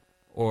College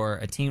or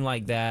a team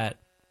like that,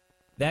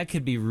 that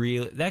could be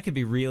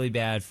really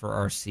bad for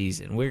our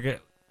season.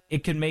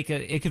 It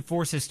could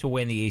force us to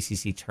win the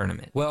ACC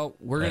tournament. Well,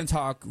 we're going to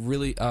talk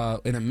really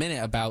in a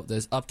minute about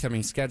this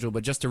upcoming schedule,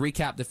 but just to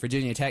recap the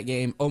Virginia Tech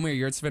game, Omer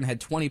Yurtseven had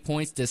 20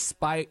 points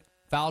despite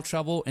foul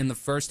trouble in the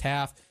first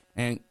half,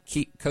 and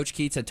Coach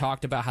Keats had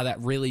talked about how that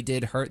really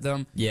did hurt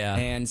them. Yeah.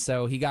 And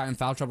so he got in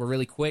foul trouble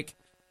really quick.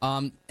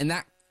 And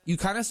that you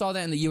kind of saw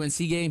that in the UNC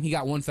game. He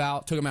got 1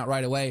 foul, took him out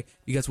right away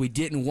because we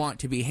didn't want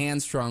to be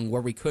hamstrung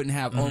where we couldn't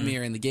have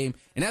Omer in the game.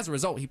 And as a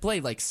result, he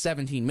played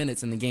 17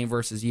 minutes in the game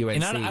versus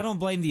UNC. And I don't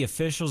blame the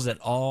officials at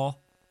all,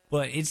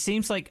 but it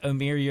seems like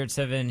Omer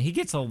Yurtseven, he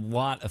gets a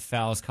lot of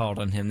fouls called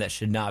on him that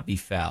should not be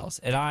fouls.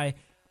 And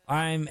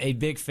I'm a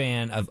big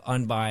fan of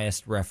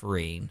unbiased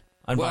refereeing,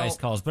 unbiased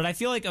calls. But I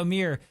feel like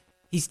Omer,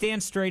 he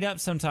stands straight up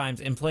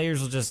sometimes, and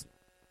players will just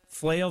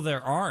flail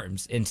their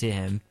arms into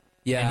him.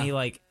 Yeah.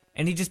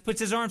 And he just puts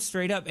his arms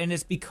straight up, and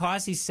it's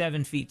because he's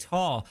 7 feet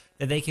tall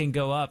that they can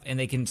go up and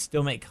they can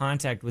still make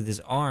contact with his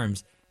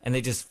arms, and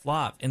they just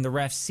flop. And the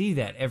refs see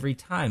that every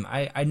time.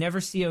 I never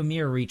see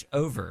Omer reach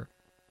over.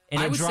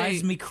 And it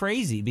drives me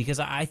crazy because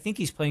I think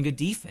he's playing good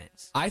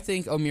defense. I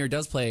think Omer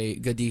does play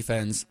good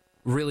defense,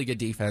 really good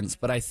defense,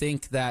 but I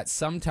think that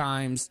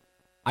sometimes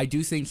I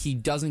do think he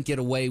doesn't get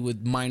away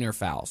with minor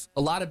fouls.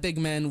 A lot of big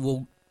men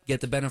will get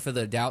the benefit of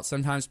the doubt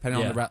sometimes,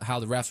 depending on how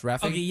the refs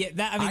reffing. Okay,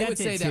 yeah, I would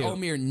say that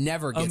Omer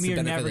never gets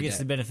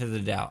the benefit of the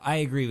doubt. I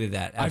agree with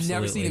that. Absolutely. I've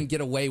never seen him get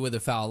away with a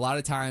foul. A lot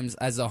of times,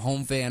 as a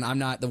home fan, I'm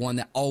not the one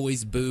that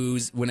always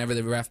boos whenever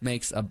the ref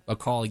makes a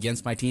call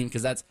against my team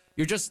because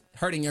you're just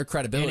hurting your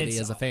credibility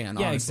as a fan.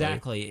 Yeah, honestly.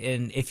 exactly.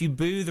 And if you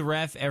boo the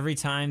ref every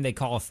time they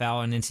call a foul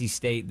on NC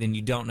State, then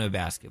you don't know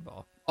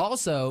basketball.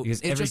 Also,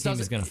 because every team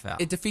is going to foul.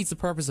 It defeats the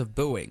purpose of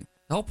booing.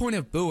 The whole point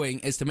of booing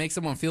is to make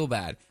someone feel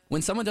bad.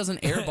 When someone does an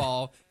air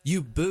ball,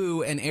 you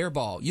boo an air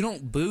ball. You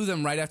don't boo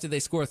them right after they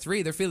score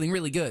 3. They're feeling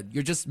really good.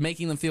 You're just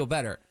making them feel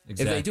better.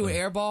 Exactly. If they do an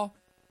air ball,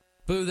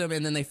 boo them,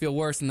 and then they feel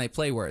worse and they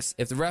play worse.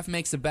 If the ref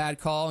makes a bad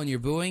call and you're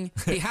booing,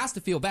 he has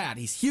to feel bad.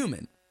 He's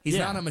human. He's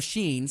not a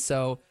machine,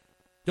 so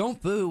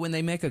don't boo when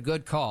they make a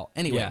good call.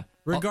 Anyway. Yeah.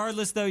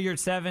 Regardless, though, you're at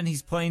 7.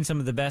 He's playing some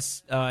of the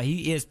best.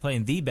 He is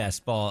playing the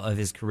best ball of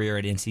his career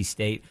at NC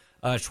State.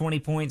 20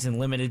 points in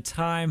limited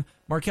time.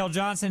 Markel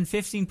Johnson,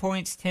 15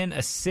 points, 10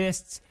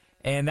 assists,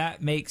 and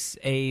that makes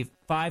a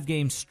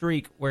 5-game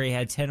streak where he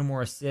had 10 or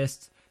more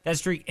assists. That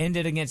streak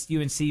ended against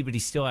UNC, but he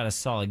still had a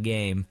solid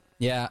game.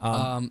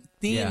 Yeah.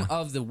 Theme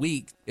of the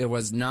week, it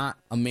was not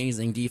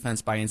amazing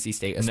defense by NC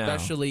State,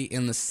 especially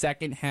in the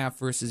second half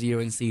versus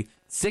UNC.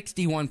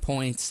 61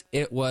 points.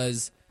 It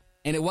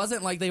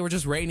wasn't like they were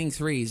just raining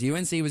threes.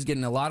 UNC was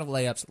getting a lot of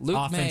layups.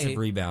 Offensive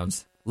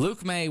rebounds.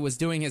 Luke May was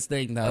doing his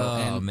thing,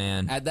 though. Oh,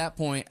 man. At that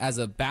point, as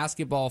a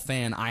basketball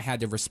fan, I had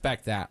to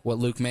respect that, what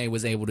Luke May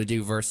was able to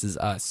do versus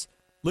us.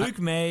 Luke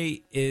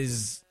May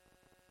is...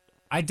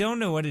 I don't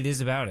know what it is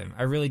about him.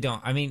 I really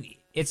don't. I mean,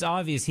 it's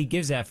obvious he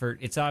gives effort.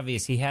 It's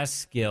obvious he has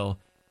skill.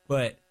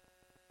 But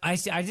I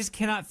just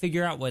cannot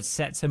figure out what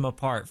sets him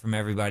apart from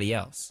everybody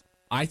else.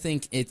 I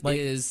think it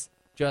is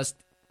just...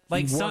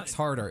 he works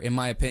harder, in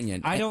my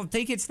opinion. I don't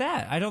think it's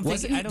that.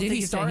 Did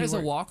he start as a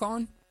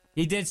walk-on?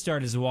 He did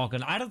start as a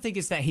walk-on. I don't think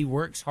it's that he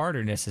works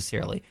harder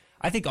necessarily.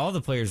 I think all the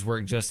players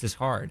work just as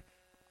hard.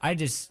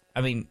 Is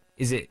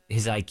it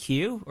his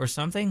IQ or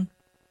something?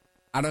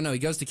 I don't know. He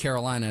goes to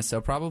Carolina,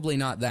 so probably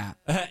not that.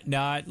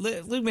 No,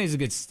 Luke May's a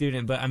good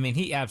student, but I mean,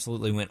 he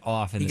absolutely went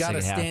off in He the got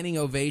second a half. standing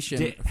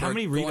ovation How for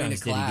many going rebounds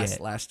to did he class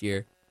get? last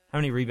year. How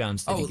many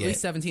rebounds did he At get?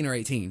 least 17 or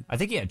 18. I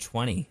think he had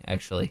 20,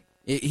 actually.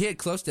 He had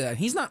close to that.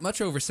 He's not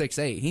much over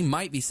 6'8". He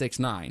might be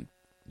 6'9".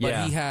 But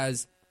Yeah. he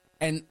has,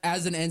 and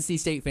as an NC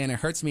State fan, it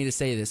hurts me to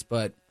say this,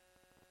 but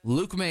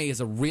Luke May is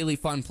a really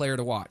fun player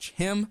to watch.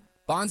 Him,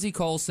 Bonzie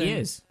Colson. He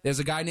is. There's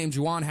a guy named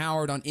Juwan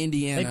Howard on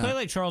Indiana. They play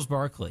like Charles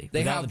Barkley They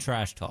without have the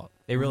trash talk.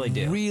 They really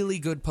do. Really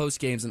good post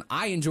games, and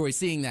I enjoy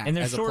seeing that. And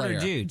they're as a shorter player.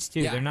 dudes,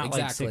 too. Yeah, They're not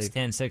exactly. like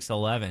 6'10",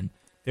 6'11".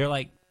 They're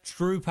like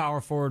true power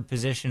forward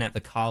position at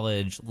the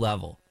college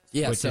level.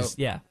 Yeah, Which so is,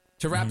 yeah.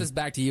 to wrap this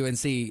back to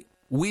UNC,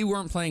 we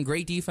weren't playing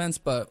great defense,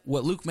 but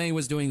what Luke May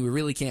was doing, we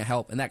really can't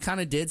help. And that kind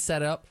of did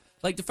set up,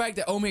 like the fact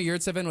that Omer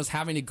Yurtseven was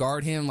having to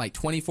guard him like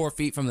 24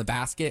 feet from the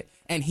basket,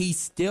 and he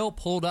still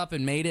pulled up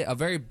and made it a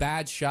very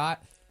bad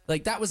shot.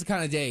 Like, that was the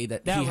kind of day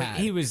that he had.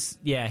 He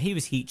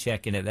was heat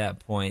checking at that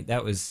point.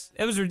 It was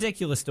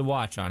ridiculous to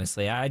watch,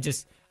 honestly. I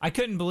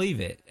couldn't believe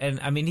it. And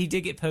I mean, he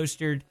did get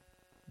postered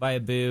by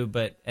Abu,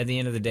 but at the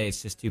end of the day,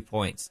 it's just 2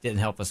 points. Didn't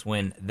help us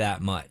win that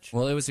much.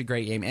 Well, it was a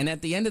great game. And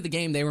at the end of the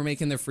game, they were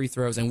making their free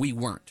throws, and we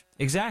weren't.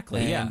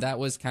 Exactly, And yeah. that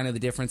was kind of the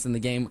difference in the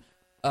game.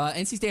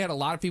 NC State had a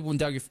lot of people in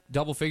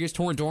double figures.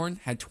 Torrin Dorn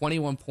had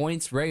 21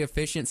 points, very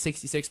efficient,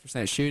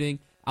 66% shooting.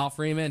 Al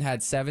Freeman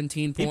had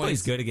 17 points. He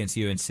plays good against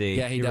UNC.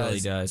 Yeah, he does. really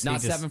does.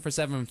 Not 7 for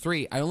 7 from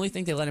 3. I only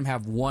think they let him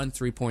have 1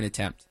 3-point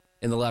attempt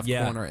in the left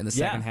corner in the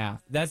second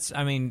half. That's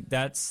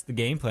the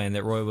game plan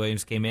that Roy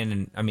Williams came in,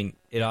 and I mean,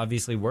 it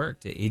obviously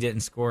worked. He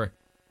didn't score.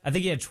 I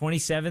think he had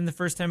 27 the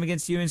first time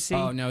against UNC.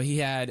 Oh no, he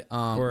had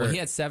he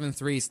had 7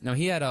 threes. No,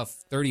 he had a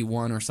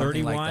 31 or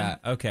something 31? like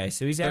that. Okay,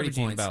 so he's 30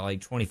 averaging points. about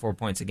like 24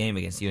 points a game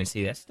against UNC.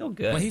 That's still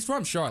good. Well, he's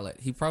from Charlotte.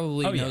 He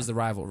probably knows the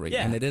rivalry,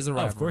 and it is a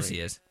rivalry. Oh, of course he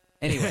is.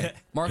 Anyway,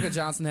 Marco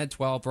Johnson had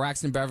 12.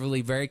 Braxton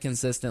Beverly very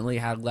consistently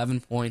had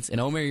 11 points. And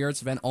Omer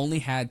Yurtseven only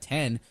had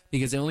 10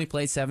 because they only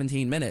played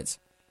 17 minutes.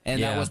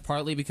 And that was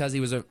partly because he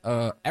was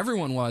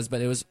everyone was,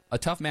 but it was a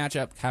tough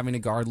matchup having to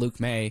guard Luke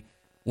May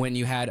when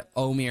you had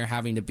Omer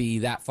having to be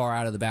that far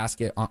out of the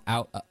basket,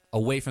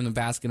 away from the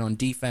basket on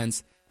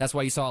defense. That's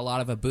why you saw a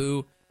lot of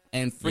Abu.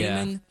 And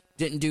Freeman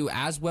didn't do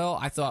as well.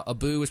 I thought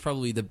Abu was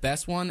probably the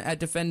best one at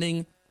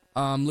defending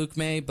Luke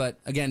May, but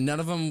again, none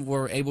of them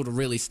were able to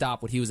really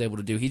stop what he was able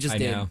to do. He just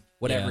did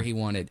whatever he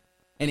wanted.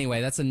 Anyway,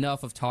 that's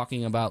enough of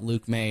talking about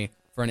Luke May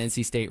for an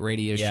NC State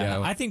radio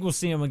show. I think we'll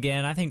see him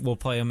again. I think we'll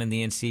play him in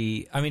the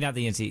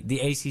the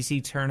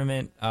ACC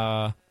tournament.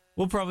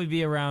 We'll probably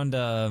be around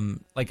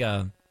like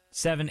a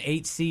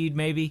 7-8 seed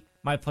maybe.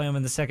 Might play him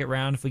in the second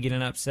round if we get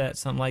an upset,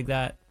 something like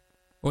that.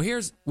 Well,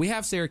 we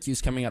have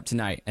Syracuse coming up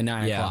tonight at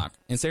 9 o'clock.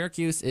 And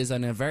Syracuse is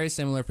in a very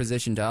similar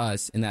position to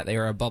us in that they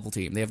are a bubble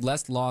team. They have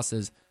less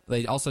losses, but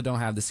they also don't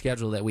have the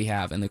schedule that we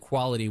have and the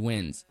quality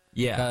wins.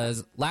 Yeah.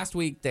 Because last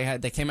week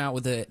they came out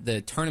with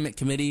the tournament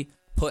committee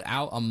put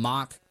out a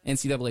mock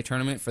NCAA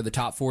tournament for the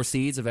top 4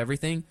 seeds of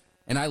everything.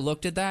 And I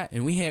looked at that,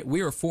 and we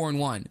were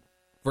 4-1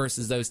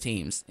 versus those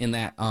teams in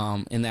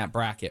that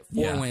bracket.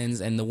 4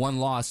 wins and the 1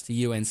 loss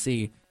to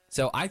UNC.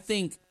 So I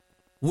think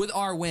with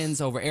our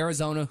wins over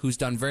Arizona, who's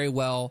done very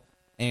well,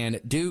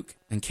 and Duke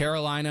and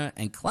Carolina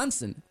and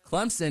Clemson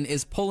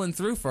is pulling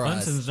through for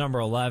us. Clemson's number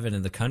 11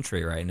 in the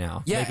country right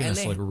now, making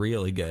us look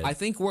really good. I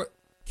think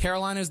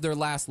Carolina's their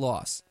last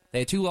loss. They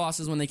had 2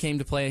 losses when they came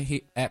to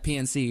play at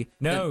PNC.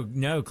 No,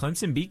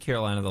 Clemson beat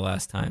Carolina the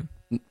last time.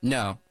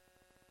 No.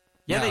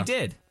 Yeah, No. they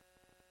did.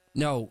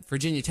 No,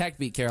 Virginia Tech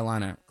beat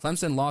Carolina.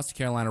 Clemson lost to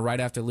Carolina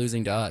right after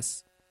losing to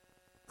us.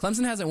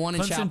 Clemson hasn't won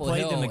in Clemson Chapel played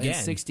Hill them again.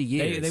 in 60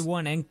 years.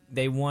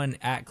 They won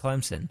at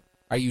Clemson.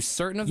 Are you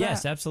certain of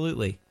Yes, that?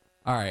 absolutely.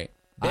 All right.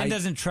 Ben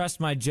doesn't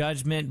trust my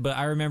judgment, but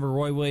I remember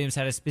Roy Williams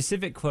had a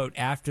specific quote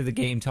after the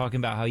game talking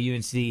about how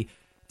UNC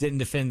didn't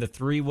defend the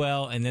 3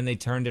 well, and then they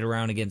turned it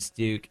around against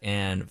Duke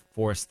and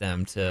forced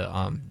them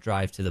to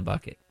drive to the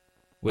bucket,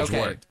 which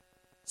worked.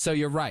 So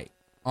you're right.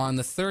 On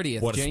the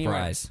 30th, What a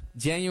surprise.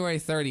 January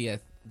 30th,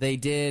 they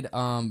did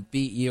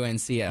beat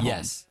UNC at home.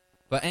 Yes.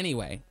 But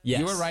anyway, Yes.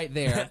 you were right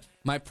there.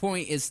 My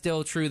point is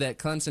still true that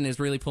Clemson is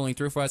really pulling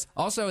through for us.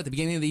 Also, at the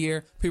beginning of the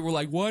year, people were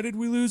like, why did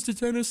we lose to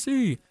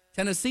Tennessee?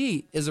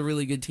 Tennessee is a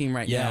really good team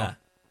right now.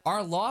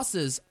 Our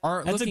losses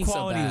aren't That's looking a so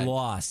quality bad.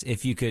 loss,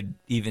 if you could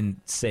even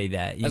say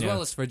that. As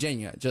well as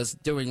Virginia,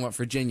 just doing what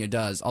Virginia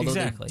does. Although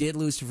Exactly. they did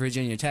lose to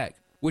Virginia Tech,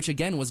 which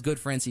again was good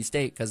for NC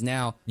State because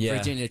now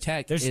Virginia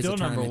Tech They're is still a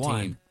number tournament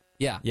 1. team.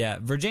 Yeah. Yeah,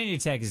 Virginia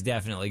Tech is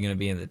definitely going to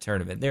be in the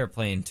tournament. They're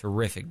playing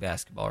terrific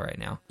basketball right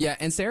now. Yeah,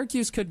 and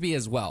Syracuse could be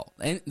as well.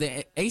 And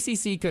the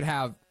ACC could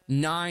have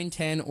 9,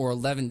 10, or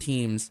 11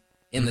 teams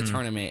in the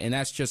tournament, and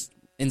that's just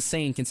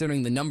insane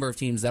considering the number of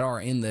teams that are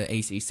in the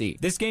ACC.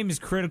 This game is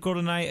critical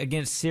tonight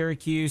against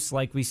Syracuse.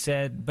 Like we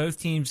said, both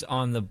teams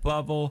on the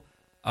bubble.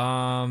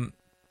 I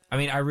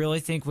mean, I really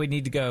think we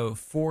need to go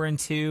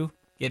 4-2,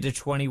 get to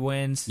 20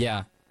 wins.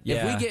 Yeah.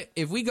 Yeah.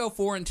 If we go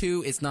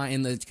 4-2, it's not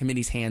in the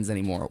committee's hands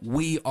anymore.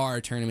 We are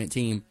a tournament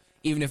team,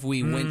 even if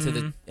we went to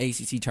the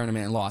ACC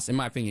tournament and lost. In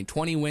my opinion,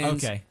 20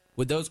 wins Okay.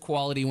 with those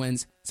quality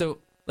wins. So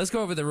let's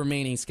go over the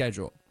remaining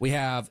schedule. We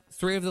have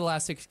 3 of the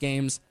last 6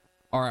 games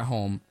are at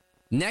home.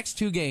 Next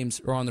 2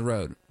 games are on the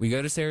road. We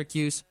go to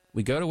Syracuse,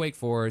 we go to Wake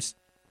Forest,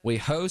 we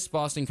host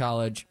Boston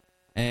College,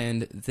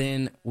 and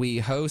then we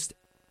host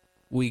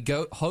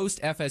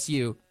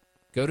FSU,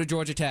 go to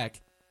Georgia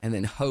Tech, and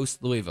then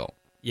host Louisville.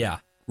 Yeah.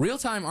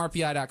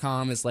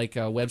 RealtimeRPI.com is like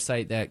a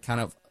website that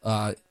kind of,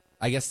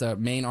 I guess the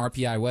main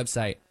RPI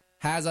website,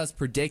 has us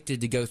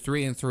predicted to go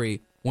 3-3,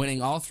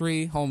 winning all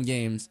 3 home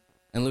games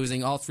and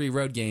losing all 3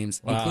 road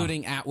games,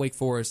 including at Wake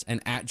Forest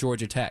and at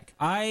Georgia Tech.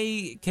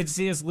 I could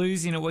see us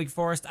losing at Wake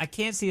Forest. I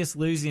can't see us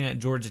losing at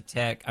Georgia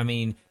Tech. I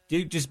mean,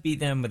 Duke just beat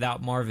them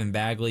without Marvin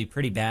Bagley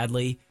pretty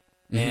badly,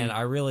 and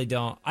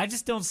I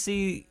just don't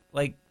see,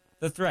 like,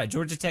 the threat.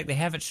 Georgia Tech, they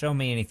haven't shown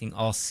me anything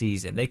all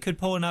season. They could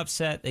pull an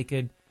upset. They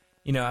could,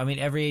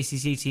 every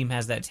ACC team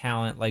has that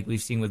talent, like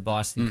we've seen with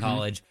Boston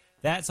College.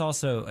 That's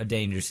also a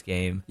dangerous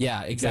game.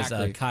 Yeah,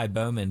 exactly. Because Kai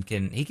Bowman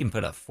can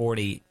put up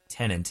 40,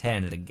 10, and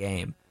 10 at a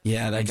game.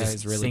 Yeah, that guy's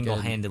just really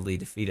single-handedly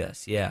defeat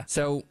us. Yeah.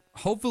 So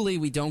hopefully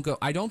we don't go.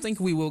 I don't think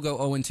we will go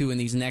 0-2 in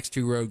these next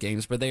 2 road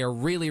games, but they are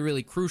really,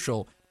 really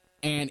crucial.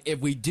 And if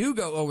we do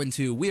go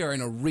 0-2, we are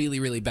in a really,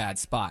 really bad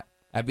spot.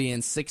 At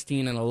being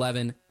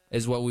 16-11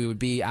 is what we would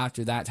be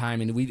after that time,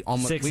 and we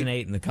almost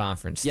 6-8 in the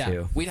conference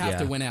too. We'd have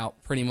to win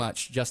out pretty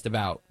much, just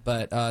about.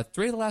 But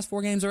 3 of the last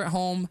 4 games are at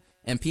home,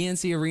 and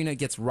PNC Arena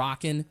gets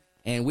rocking,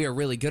 and we are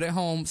really good at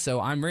home. So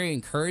I'm very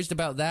encouraged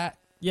about that.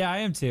 Yeah, I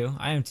am too.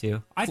 I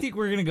think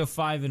we're going to go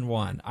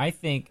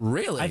 5-1.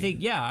 Really?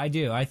 Yeah, I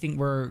do. I think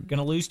we're going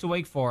to lose to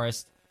Wake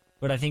Forest,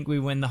 but I think we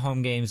win the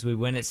home games. We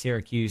win at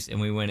Syracuse, and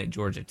we win at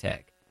Georgia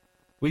Tech.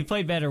 We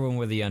play better when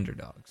we're the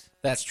underdogs.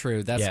 That's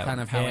true. That's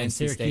kind of how NC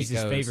State Syracuse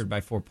goes. is favored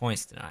by 4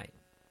 points tonight.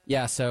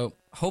 Yeah, so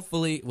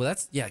hopefully,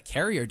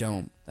 Carrier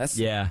Dome. That's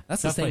the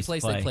same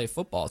place they play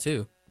football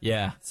too.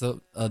 Yeah.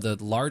 So the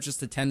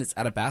largest attendance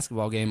at a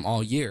basketball game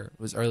all year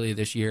was earlier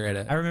this year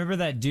at I remember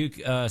that Duke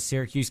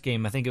Syracuse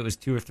game. I think it was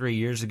 2 or 3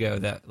 years ago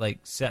that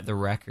set the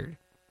record,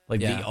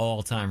 the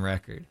all-time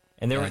record.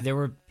 And there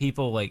were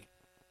people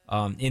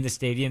in the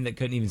stadium that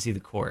couldn't even see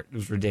the court. It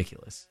was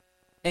ridiculous.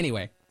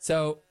 Anyway,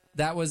 so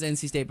that was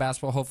NC State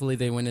basketball. Hopefully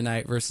they win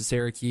tonight versus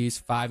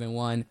Syracuse,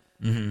 5-1.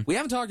 Mm-hmm. We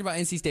haven't talked about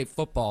NC State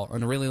football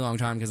in a really long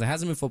time because it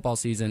hasn't been football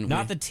season.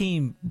 Not the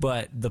team,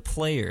 but the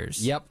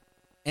players. Yep.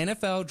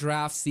 NFL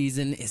draft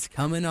season is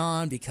coming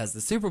on because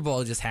the Super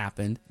Bowl just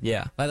happened.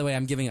 Yeah. By the way,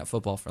 I'm giving up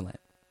football for Lent.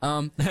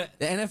 The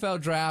NFL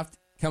draft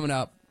coming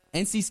up.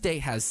 NC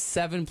State has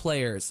 7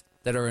 players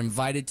that are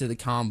invited to the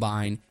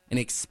combine and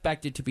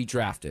expected to be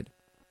drafted.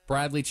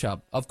 Bradley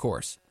Chubb, of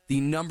course,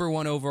 the number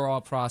 1 overall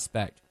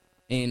prospect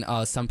in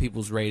some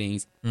people's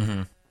ratings.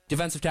 Mm-hmm.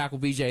 Defensive tackle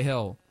B.J.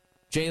 Hill,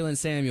 Jalen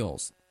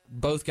Samuels.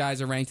 Both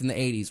guys are ranked in the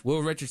 80s. Will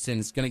Richardson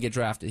is going to get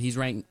drafted. He's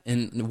ranked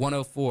in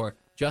 104.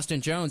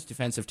 Justin Jones,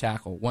 defensive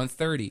tackle,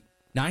 130.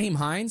 Nyheim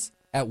Hines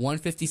at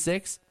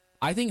 156.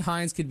 I think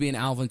Hines could be an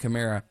Alvin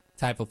Kamara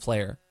type of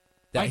player.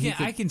 I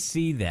can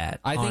see that.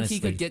 I think he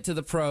could get to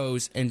the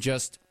pros and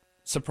just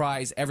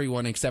surprise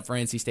everyone except for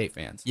NC State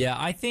fans. Yeah,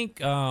 I think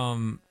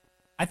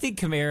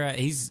Kamara,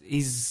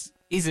 he's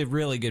a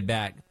really good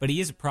back, but he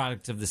is a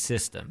product of the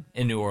system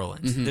in New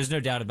Orleans. Mm-hmm. There's no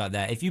doubt about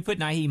that. If you put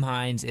Nyheim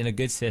Hines in a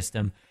good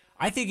system,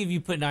 I think if you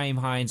put Nyheim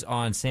Hines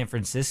on San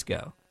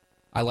Francisco,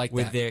 I like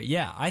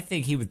that. I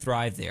think he would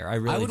thrive there. I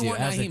really do.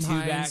 As a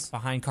 2-back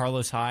behind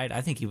Carlos Hyde, I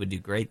think he would do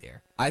great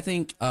there. I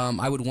think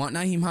I would want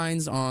Nyheim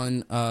Hines on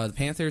the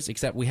Panthers,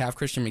 except we have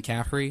Christian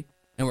McCaffrey,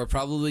 and we're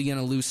probably going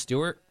to lose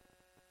Stewart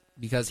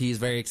because he's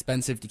very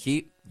expensive to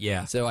keep.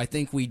 Yeah. So I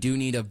think we do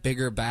need a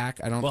bigger back.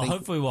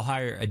 Hopefully we'll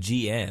hire a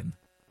GM.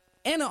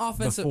 And an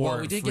offensive. Well,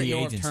 we did get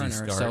Norv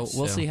Turner, so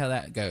we'll see how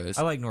that goes.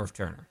 I like Norv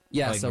Turner.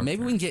 Yeah, so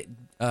maybe we can get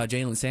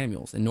Jalen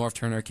Samuels, and Norv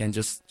Turner can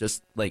just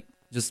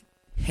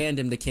hand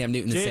him to Cam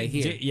Newton and say,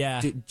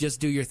 "Here,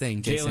 just do your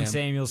thing." Jalen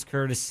Samuels,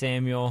 Curtis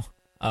Samuel,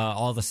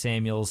 all the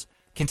Samuels.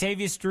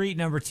 Contavious Street,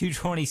 number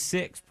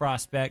 226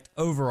 prospect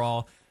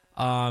overall.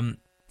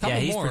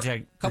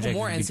 Couple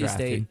more NC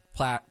State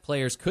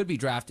players could be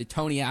drafted.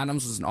 Tony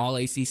Adams was an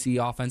all-ACC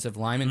offensive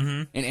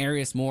lineman, and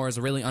Arius Moore is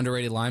a really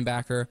underrated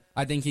linebacker.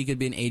 I think he could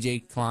be an A.J.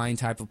 Klein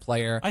type of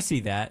player. I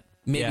see that.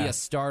 Maybe a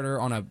starter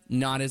on a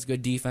not as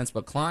good defense,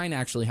 but Klein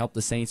actually helped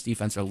the Saints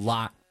defense a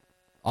lot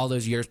all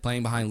those years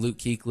playing behind Luke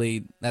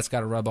Kuechly. That's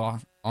got to rub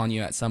off on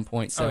you at some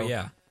point. So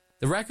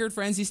the record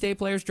for NC State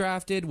players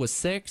drafted was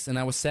 6, and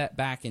that was set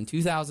back in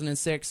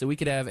 2006, so we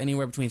could have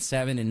anywhere between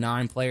 7 and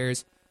 9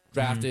 players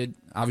drafted.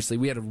 Obviously,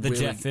 we had the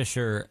Jeff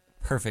Fisher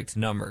perfect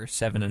number,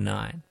 7 and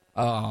 9.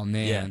 Oh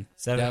man,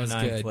 7 and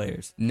 9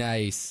 players.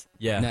 Nice,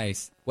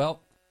 nice.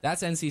 Well,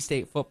 that's NC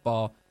State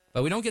football,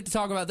 but we don't get to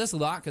talk about this a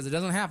lot because it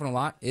doesn't happen a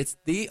lot. It's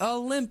the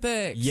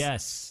Olympics.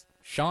 Yes,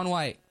 Shaun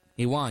White,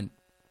 he won.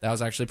 That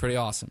was actually pretty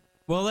awesome.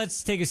 Well,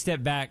 let's take a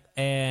step back,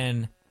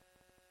 and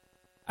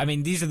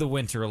these are the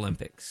Winter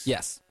Olympics.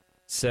 Yes.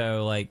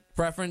 So,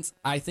 preference.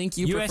 I think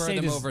you prefer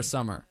them over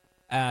summer.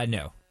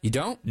 No. You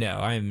don't? No,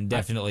 I'm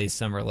definitely a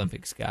Summer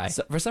Olympics guy.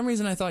 So, for some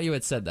reason, I thought you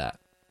had said that.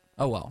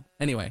 Oh, well.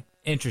 Anyway.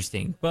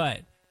 Interesting.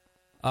 But,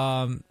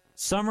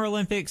 Summer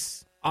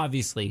Olympics,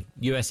 obviously,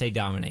 USA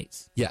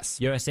dominates.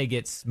 Yes. USA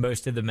gets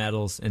most of the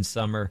medals in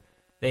summer.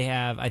 They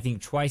have, I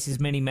think, twice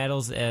as many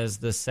medals as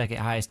the second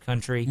highest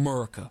country.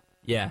 America.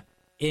 Yeah.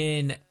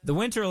 In the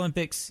Winter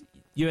Olympics,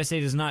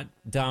 USA does not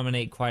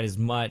dominate quite as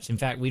much. In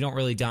fact, we don't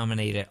really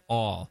dominate at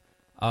all.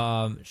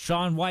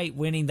 Shaun White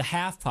winning the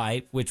half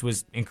pipe, which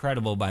was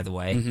incredible, by the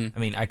way. Mm-hmm. I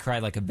mean, I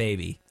cried like a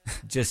baby,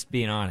 just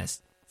being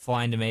honest.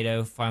 Flying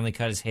Tomato finally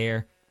cut his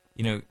hair,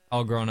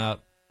 all grown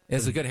up.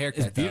 It's a good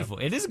haircut. It's beautiful.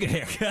 Though. It is a good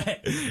haircut.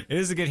 It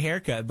is a good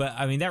haircut. But,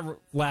 I mean, that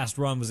last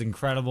run was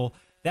incredible.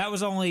 That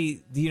was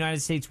only the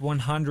United States'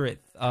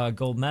 100th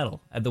gold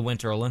medal at the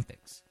Winter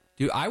Olympics.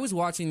 Dude, I was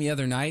watching the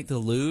other night, the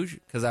luge,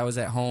 because I was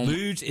at home.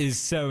 Luge is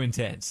so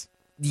intense.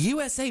 The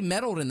USA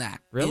medaled in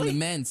that. Really? In the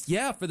men's.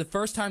 Yeah, for the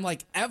first time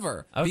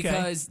ever. Okay.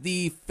 Because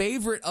the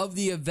favorite of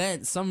the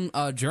event, some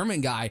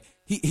German guy,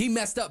 he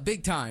messed up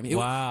big time.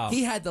 Wow.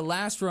 He had the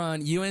last run.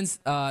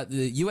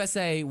 The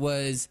USA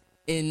was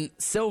in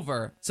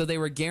silver, so they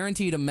were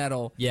guaranteed a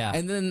medal. Yeah.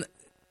 And then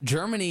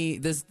Germany,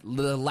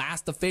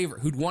 the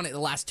favorite, who'd won it the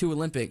last two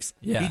Olympics,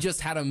 Yeah. he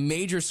just had a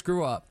major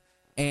screw up,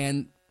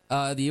 and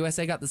the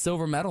USA got the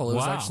silver medal. It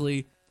was Wow.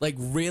 actually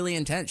really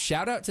intense.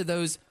 Shout out to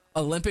those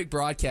Olympic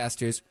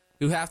broadcasters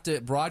who have to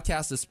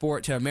broadcast the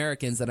sport to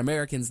Americans that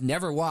Americans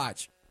never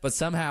watch, but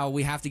somehow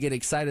we have to get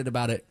excited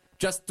about it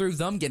just through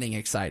them getting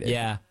excited.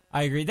 Yeah,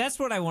 I agree. That's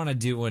what I want to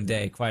do one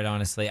day, quite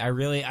honestly. I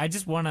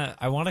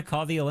want to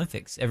call the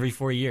Olympics every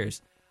 4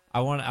 years. I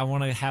want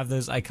to have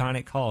those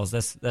iconic calls.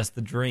 That's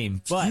the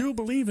dream. But Do you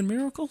believe in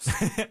miracles?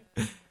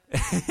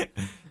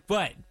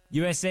 But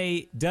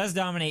USA does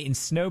dominate in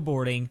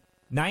snowboarding.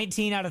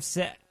 19 out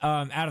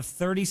of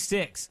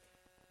 36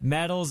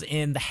 medals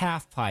in the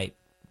half pipe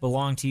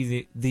belong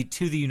to the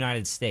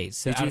United States.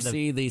 So Did you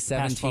see the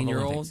past 12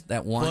 17-year-old Olympics.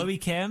 that won? Chloe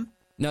Kim?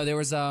 No, there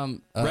was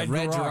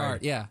Red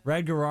Gerard. Yeah.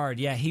 Red Gerard.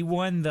 Yeah, he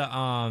won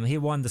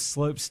the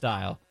slope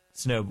style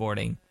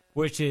snowboarding,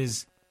 which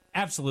is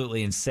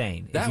absolutely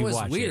insane. if That you was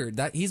watch weird. it.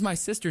 That he's my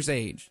sister's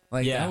age.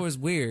 Yeah. That was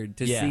weird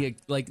to Yeah. see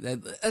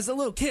as a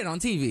little kid on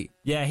TV.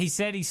 Yeah, he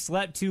said he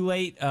slept too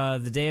late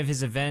the day of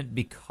his event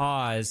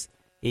because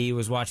he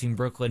was watching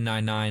Brooklyn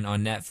Nine-Nine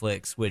on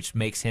Netflix, which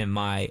makes him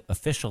my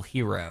official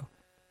hero.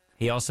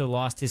 He also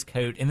lost his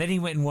coat, and then he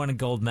went and won a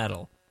gold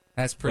medal.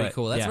 That's pretty But,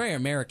 cool. That's yeah. very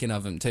American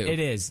of him too. It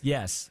is,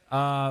 yes.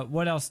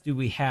 What else do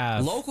we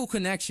have? Local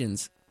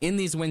connections in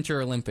these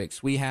Winter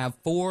Olympics. We have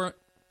four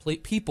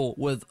people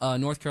with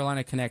North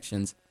Carolina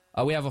connections.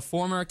 We have a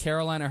former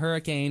Carolina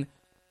Hurricane,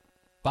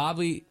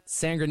 Bobby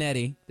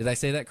Sanguinetti. Did I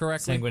say that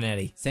correctly?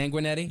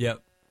 Sanguinetti?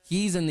 Yep.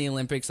 He's in the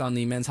Olympics on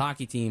the men's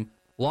hockey team.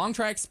 Long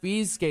track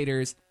speed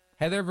skaters,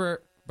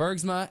 Heather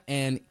Bergsma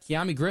and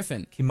Kimani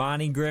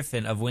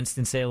Griffin of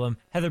Winston-Salem.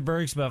 Heather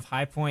Bergsma of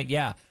High Point.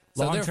 Yeah.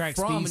 So Long they're track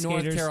from speed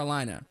North skaters.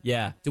 Carolina.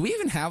 Yeah. Do we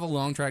even have a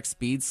long track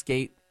speed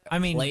skate I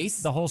mean,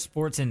 place? the whole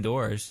sport's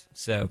indoors,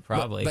 so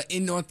probably. But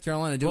in North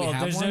Carolina, do we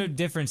have there's one? no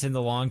difference in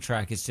the long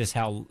track. It's just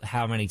how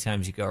many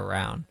times you go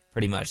around,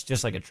 pretty much,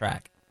 just like a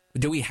track.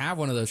 Do we have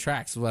one of those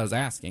tracks? Is what I was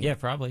asking. Yeah,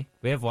 probably.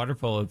 We have water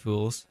polo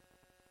pools.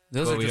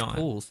 Those But are we just don't.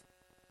 pools.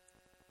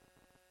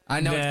 I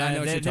know. I know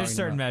what you're There's talking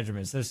certain about.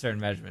 measurements. There's certain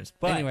measurements.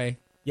 But Anyway,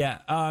 yeah.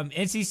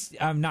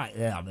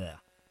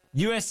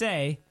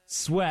 USA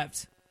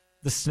swept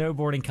the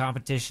snowboarding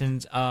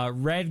competitions.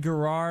 Red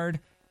Gerard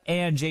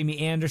and Jamie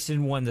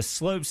Anderson won the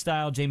slope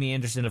style. Jamie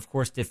Anderson, of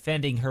course,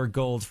 defending her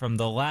gold from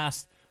the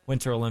last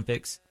Winter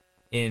Olympics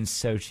in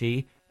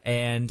Sochi.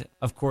 And,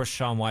 of course,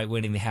 Shaun White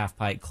winning the half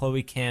pipe.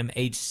 Chloe Kim,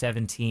 age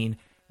 17,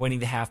 winning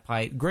the half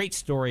pipe. Great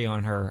story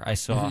on her, I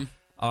saw.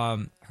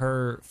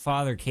 Her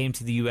father came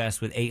to the U.S.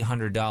 with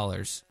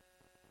 $800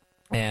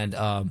 and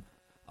a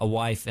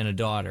wife and a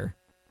daughter.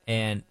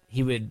 And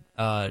he would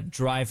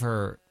drive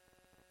her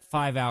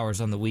 5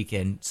 hours on the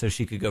weekend so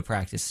she could go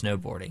practice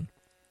snowboarding.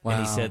 Wow.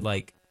 And he said,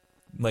 like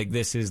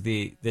this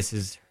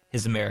is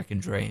his American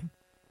dream,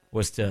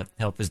 was to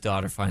help his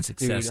daughter find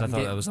success. Dude, I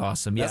thought that was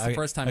awesome. that's Yeah, the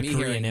first time a me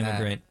Korean hearing that.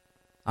 immigrant.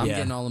 I'm Yeah.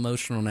 getting all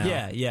emotional now.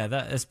 Yeah,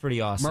 that's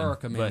pretty awesome.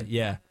 America, man. But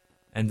yeah,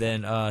 and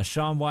then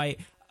Shaun White.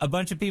 A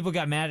bunch of people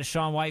got mad at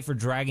Shaun White for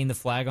dragging the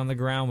flag on the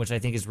ground, which I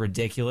think is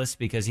ridiculous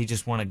because he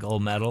just won a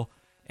gold medal,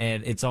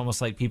 and it's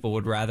almost like people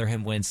would rather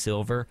him win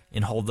silver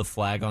and hold the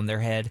flag on their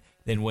head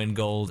than win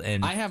gold.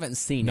 And I haven't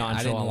seen it. I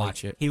didn't nonchalant.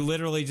 watch it. He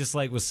literally just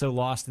was so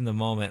lost in the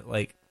moment,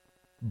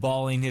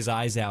 bawling his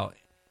eyes out,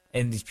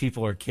 and these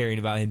people are caring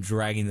about him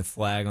dragging the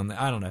flag on the.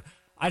 I don't know.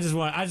 I just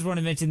want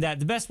to mention that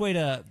the best way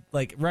to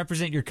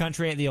represent your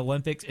country at the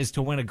Olympics is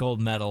to win a gold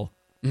medal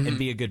and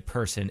be a good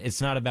person. It's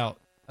not about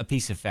a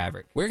piece of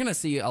fabric. We're gonna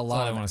see a lot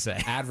all I of wanna say.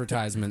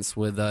 advertisements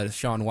with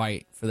Shaun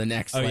White for the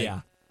next.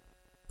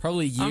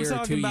 Probably year I'm or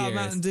talking 2 about years.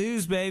 Mountain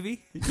Dews,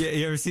 baby. Yeah,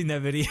 you ever seen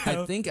that video?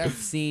 I think I've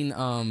seen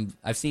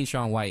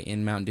Shaun White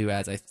in Mountain Dew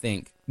ads. I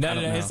think. I No,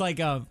 don't know. it's like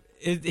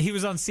he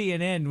was on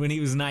CNN when he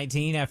was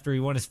 19 after he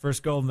won his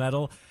first gold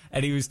medal,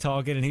 and he was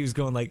talking and he was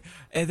going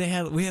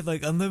and we had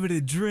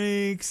unlimited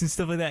drinks and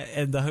stuff like that,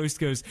 and the host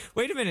goes,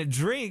 "Wait a minute,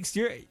 drinks?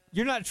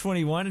 You're not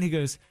 21?" And he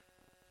goes,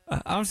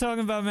 I'm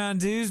talking about Mountain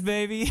Dews,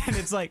 baby, and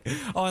it's like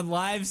on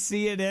live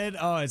CNN.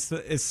 Oh,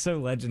 it's so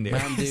legendary.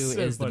 Mountain Dew It's so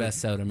is funny. the best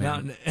soda,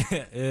 man.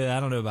 I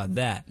don't know about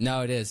that.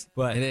 No, it is.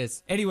 But it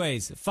is.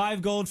 Anyways,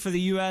 5 gold for the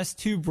U.S.,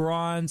 2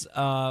 bronze.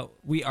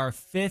 We are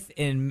 5th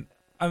in,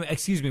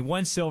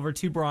 1 silver,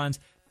 2 bronze,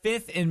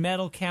 5th in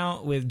medal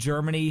count with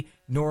Germany,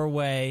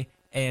 Norway,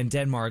 and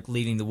Denmark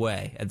leading the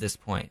way at this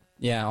point.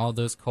 Yeah, all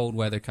those cold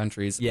weather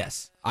countries.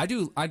 Yes. I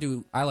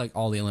like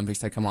all the Olympics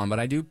that come on, but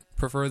I do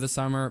prefer the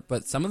summer.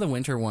 But some of the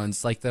winter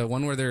ones, like the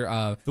one where they're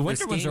The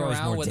winter ones are always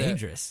more with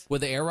dangerous.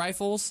 with the air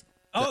rifles.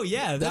 Oh,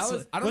 yeah. That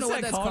was, I don't what's know what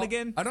that that's called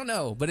again? I don't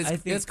know, but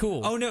it's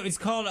cool. Oh, no, it's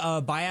called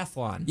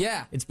biathlon.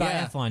 Yeah, It's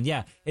yeah. biathlon,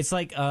 yeah. It's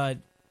like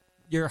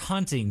you're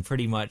hunting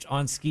pretty much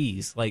on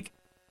skis. Like,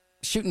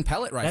 Shooting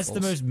pellet rifles. that's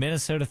the most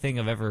Minnesota thing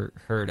I've ever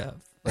heard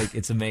of. Like,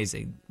 it's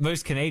amazing.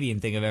 Most Canadian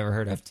thing I've ever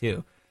heard of,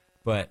 too.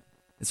 But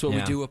It's what we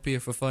yeah. do up here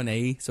for fun,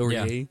 eh? Sorry,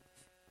 Yeah. eh?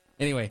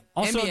 Anyway,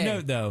 Also NBA. of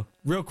note, though,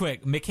 real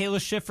quick, Michaela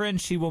Schifrin,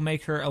 she will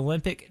make her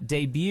Olympic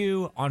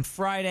debut on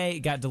Friday. It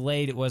got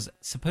delayed. It was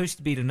supposed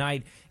to be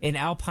tonight in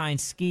alpine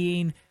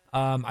skiing.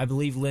 I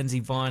believe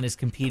Lindsey Vonn is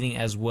competing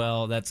as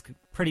well. That's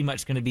pretty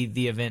much going to be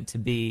the event to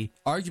be.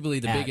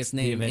 Arguably the at biggest the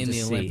name event in to the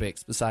see.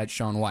 Olympics besides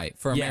Shaun White,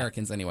 for Yeah.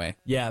 Americans anyway.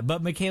 Yeah,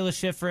 but Michaela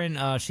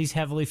Schifrin, she's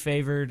heavily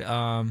favored.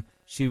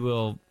 She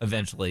will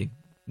eventually,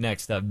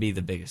 next up, be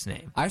the biggest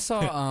name. I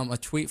saw a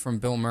tweet from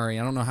Bill Murray.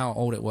 I don't know how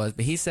old it was,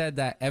 but he said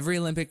that every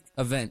Olympic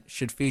event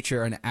should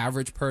feature an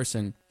average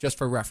person just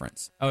for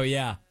reference. Oh,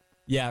 yeah.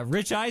 Yeah,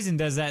 Rich Eisen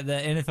does that at the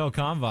NFL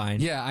Combine.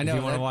 Yeah, I know. If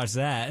you want to That- watch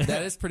that.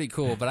 That is pretty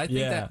cool, but I think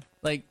Yeah. that,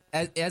 like,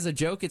 as a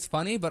joke, it's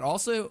funny, but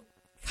also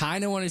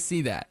kind of want to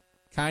see that.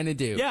 Kind of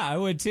do. Yeah, I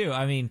would too.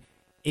 I mean,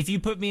 if you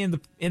put me in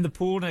the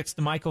pool next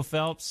to Michael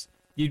Phelps,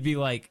 you'd be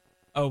like,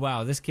 "Oh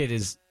wow, this kid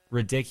is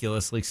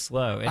ridiculously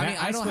slow." And I mean,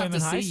 I don't swam have to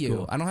in high see school.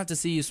 you. I don't have to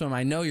see you swim.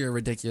 I know you're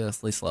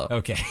ridiculously slow.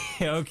 Okay,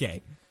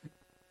 okay.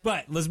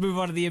 But let's move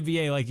on to the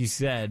NBA, like you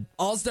said.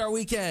 All-Star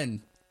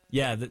Weekend.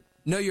 Yeah,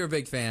 Know you're a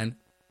big fan.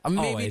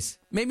 Always.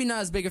 Maybe not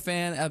as big a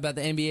fan about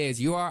the NBA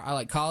as you are. I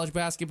like college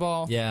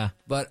basketball. yeah.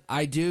 But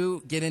I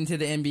do get into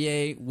the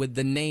NBA with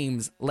the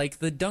names like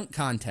the dunk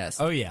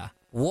contest. Oh yeah,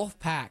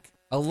 Wolfpack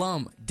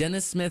alum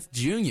Dennis Smith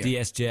Jr.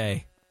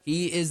 DSJ.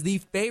 He is the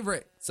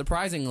favorite,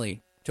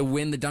 surprisingly, to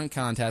win the dunk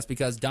contest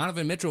because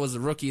Donovan Mitchell is a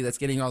rookie that's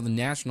getting all the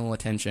national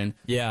attention.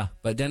 Yeah.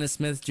 But Dennis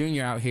Smith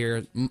Jr. out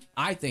here,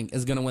 I think,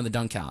 is going to win the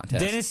dunk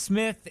contest. Dennis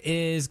Smith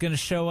is going to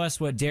show us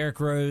what Derrick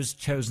Rose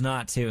chose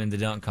not to in the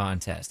dunk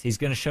contest. He's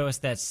going to show us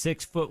that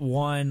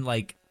 6'1",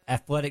 like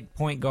athletic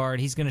point guard.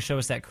 He's going to show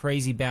us that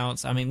crazy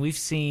bounce. I mean, we've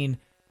seen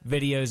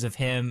videos of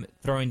him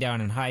throwing down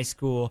in high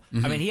school.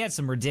 I mean, he had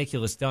some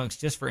ridiculous dunks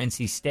just for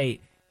NC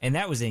State, and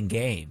that was in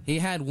game. He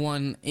had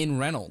one in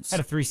Reynolds. Had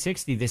a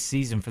 360 this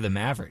season for the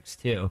Mavericks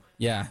too.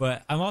 Yeah.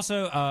 But I'm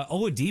also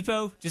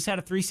Oladipo just had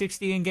a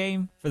 360 in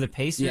game for the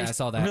Pacers. Yeah, I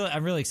saw that.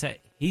 I'm really excited.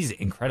 He's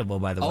incredible,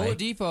 by the way.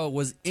 Oladipo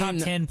was Top in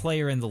 10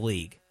 player in the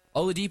league.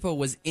 Oladipo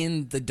was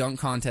in the dunk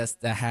contest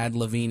that had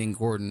Levine and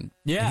Gordon.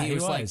 Yeah, and he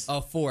was like was. a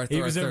fourth. He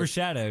or was a third.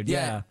 overshadowed.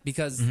 Yeah.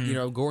 because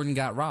Gordon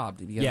got robbed.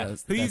 Because Yeah.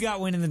 of- Who you that's- got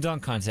winning the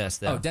dunk contest,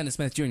 though? Oh, Dennis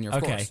Smith Jr. Of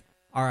okay. course.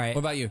 All right. What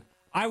about you?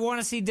 I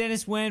want to see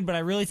Dennis win, but I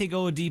really think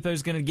Oladipo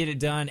is going to get it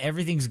done.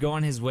 Everything's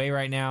going his way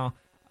right now.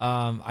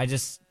 I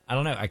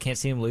don't know. I can't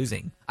see him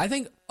losing. I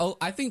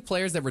think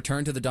players that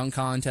return to the dunk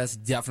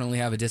contest definitely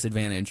have a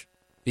disadvantage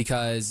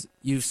because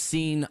you've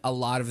seen a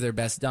lot of their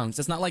best dunks.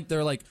 It's not like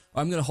they're like,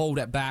 I'm going to hold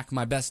it back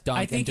my best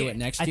dunk and do it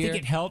next year. I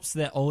think it helps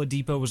that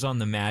Oladipo was on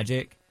the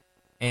Magic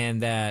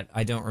and that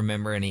I don't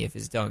remember any of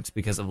his dunks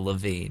because of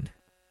Levine.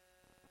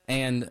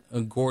 And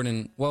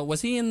Gordon, well,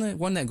 was he in the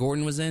one that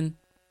Gordon was in?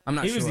 I'm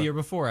not He sure. was the year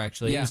before,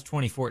 actually. Yeah. It was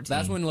 2014.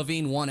 That's when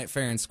Levine won it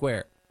fair and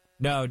square.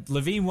 No,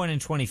 Levine won in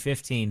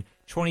 2015.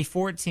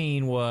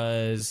 2014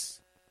 was...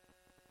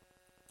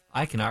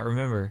 I cannot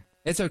remember.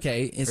 It's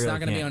okay. It's Really not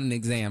going to be can't. on an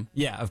exam.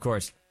 Yeah, of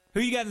course. Who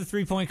you got in the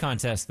three-point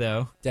contest,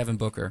 though? Devin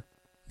Booker.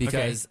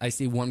 Because I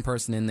see one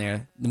person in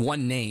there,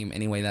 one name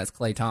anyway, that's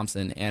Klay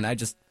Thompson. And I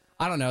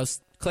don't know.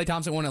 Klay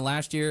Thompson won it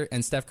last year,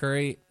 and Steph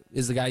Curry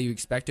is the guy you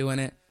expect to win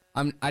it.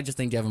 I just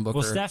think Devin Booker.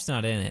 Well, Steph's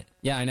not in it.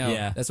 Yeah, I know.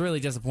 Yeah. That's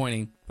really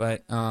disappointing.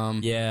 But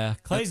Yeah,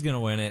 Clay's going to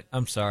win it.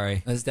 I'm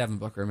sorry. that's Devin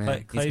Booker, man.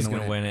 But Clay's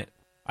going to win it.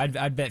 I'd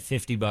bet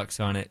 $50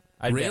 on it.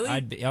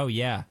 Really? Oh,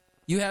 yeah.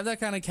 You have that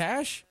kind of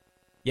cash?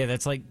 Yeah,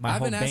 that's like my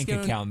whole bank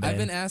account, Ben. I've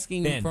been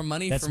asking Ben, for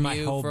money that's from my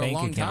you whole for a bank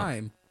long account.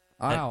 time.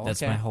 That- Wow,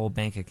 that's okay. my whole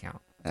bank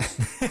account.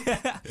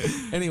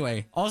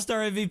 Anyway, All-Star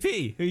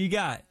MVP. Who you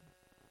got?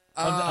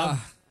 MVP I'll of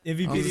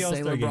just the say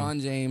All-Star game.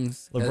 LeBron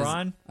James. 'cause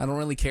LeBron? I don't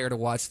really care to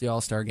watch the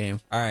All-Star game.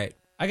 All right.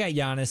 I got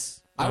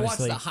Giannis. I watched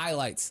honestly. the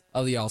highlights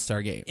of the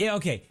All-Star game. Yeah,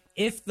 okay.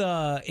 If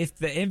the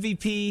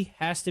MVP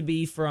has to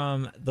be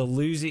from the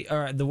losing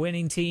or the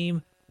winning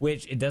team,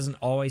 which it doesn't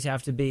always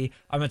have to be,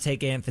 I'm gonna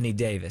take Anthony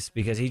Davis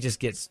because he just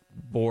gets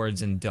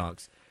boards and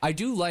dunks. I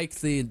do like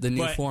the new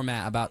But-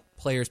 format about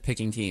players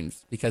picking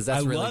teams because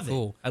that's I really love it.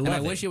 cool. I and love I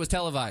it. wish it was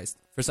televised.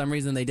 For some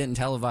reason, they didn't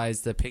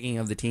televise the picking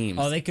of the teams.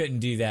 Oh, they couldn't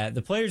do that.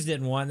 The players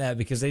didn't want that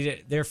because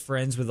they're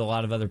friends with a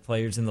lot of other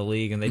players in the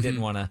league, and they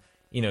didn't want to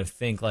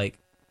think like,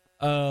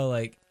 oh,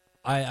 like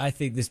I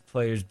think this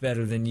player's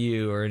better than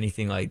you or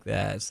anything like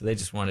that. So they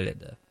just wanted it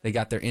to. They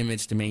got their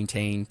image to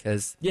maintain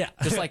because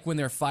just like when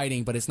they're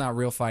fighting, but it's not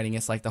real fighting.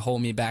 It's like the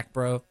hold me back,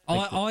 bro.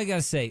 All I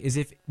gotta say is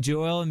if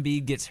Joel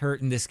Embiid gets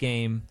hurt in this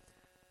game,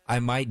 I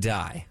might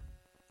die.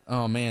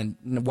 Oh, man.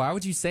 Why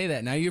would you say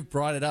that? Now you've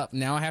brought it up.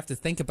 Now I have to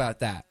think about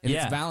that. And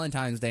it's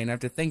Valentine's Day, and I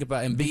have to think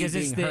about Embiid because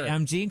being hurt.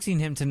 I'm jinxing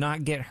him to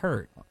not get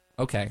hurt.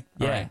 Okay.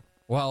 Yeah. All right.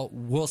 Well,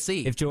 we'll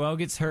see. If Joel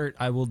gets hurt,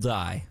 I will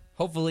die.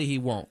 Hopefully he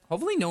won't.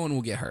 Hopefully no one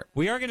will get hurt.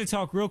 We are going to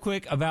talk real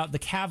quick about the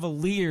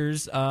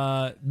Cavaliers.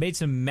 Made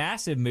some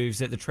massive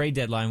moves at the trade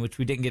deadline, which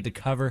we didn't get to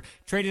cover.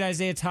 Traded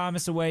Isaiah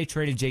Thomas away,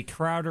 traded Jake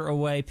Crowder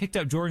away, picked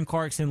up Jordan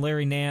Clarkson,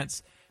 Larry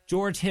Nance,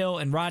 George Hill,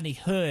 and Rodney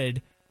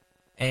Hood.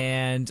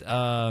 And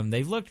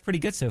they've looked pretty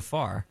good so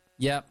far.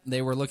 Yep,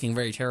 they were looking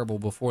very terrible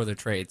before the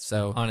trade.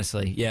 So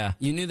honestly, yeah.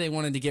 You knew they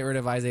wanted to get rid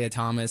of Isaiah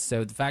Thomas,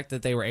 so the fact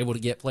that they were able to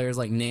get players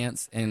like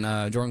Nance and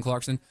Jordan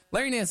Clarkson.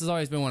 Larry Nance has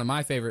always been one of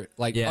my favorite,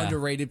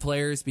 underrated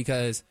players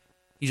because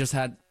he just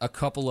had a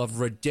couple of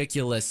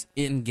ridiculous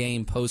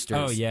in-game posters.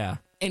 Oh, yeah.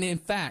 And in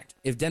fact,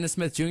 if Dennis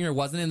Smith Jr.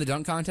 wasn't in the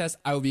dunk contest,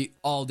 I would be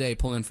all day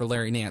pulling for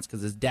Larry Nance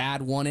because his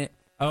dad won it.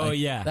 Oh,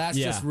 yeah. That's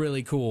just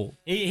really cool.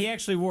 He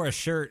actually wore a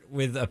shirt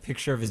with a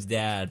picture of his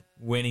dad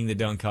winning the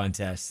dunk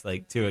contest,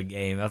 to a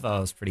game. I thought it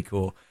was pretty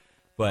cool.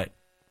 But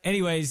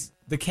anyways,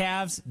 the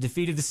Cavs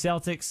defeated the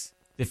Celtics,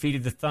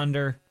 defeated the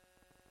Thunder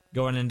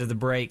going into the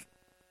break.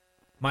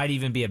 Might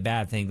even be a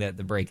bad thing that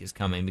the break is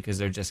coming because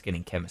they're just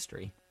getting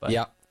chemistry. But,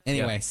 yep.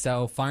 Anyway,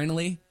 so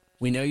finally,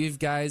 we know you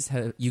guys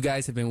have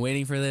been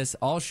waiting for this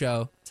all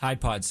show.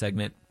 Tide Pod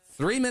segment.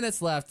 3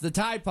 minutes left. The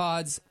Tide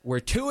Pods, we're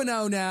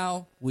 2-0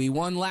 now. We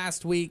won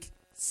last week,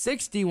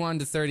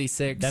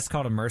 61-36. That's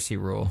called a mercy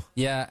rule.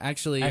 Yeah,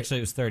 actually it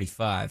was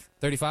 35.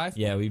 35?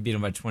 Yeah, we beat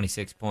them by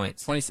 26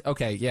 points. 20.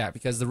 Okay, yeah,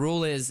 because the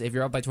rule is if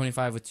you're up by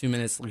 25 with 2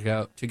 minutes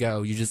to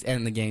go, you just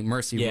end the game.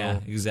 Mercy rule. Yeah,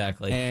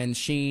 exactly. And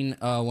Sheen,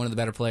 one of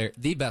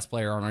the best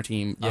player on our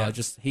team,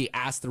 he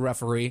asked the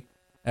referee,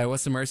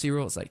 what's the mercy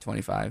rule? It's like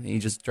 25. And he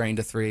just drained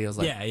a 3. I was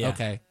like,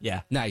 okay.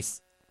 Yeah.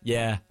 Nice.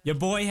 Yeah. Your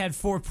boy had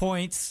 4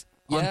 points.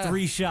 On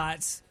 3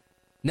 shots.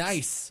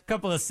 Nice.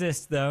 Couple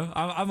assists, though.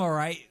 I'm all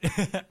right.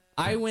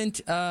 I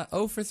went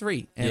 0 for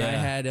 3, and I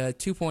had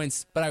 2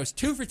 points, but I was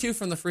 2 for 2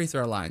 from the free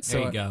throw line. So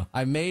there you go.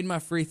 I made my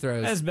free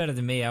throws. That's better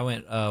than me. I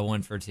went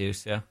 1 for 2,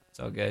 so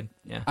it's all good.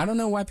 Yeah. I don't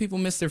know why people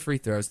miss their free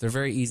throws. They're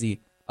very easy.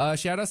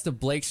 Shout outs to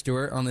Blake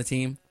Stewart on the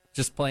team,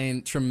 just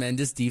playing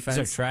tremendous defense.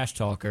 He's our trash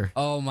talker.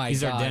 Oh, my God.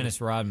 He's our Dennis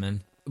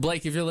Rodman.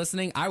 Blake, if you're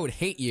listening, I would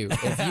hate you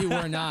if you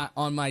were not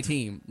on my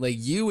team. Like,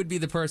 you would be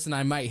the person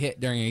I might hit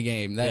during a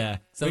game.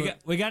 So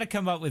we got to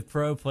come up with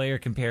pro player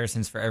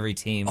comparisons for every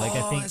team. I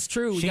think that's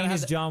true. Shane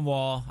is John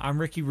Wall. I'm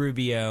Ricky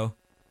Rubio.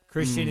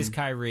 Christian is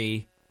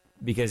Kyrie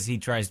because he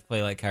tries to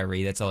play like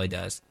Kyrie. That's all he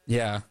does.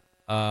 Yeah.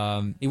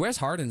 He wears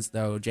Harden's,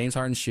 though. James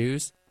Harden's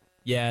shoes.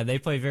 Yeah, they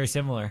play very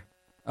similar.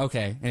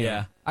 Okay. Anyway,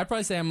 yeah. I'd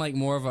probably say I'm like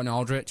more of an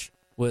Aldridge.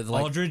 With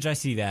Aldridge, I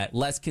see that.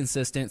 Less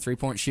consistent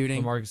 3-point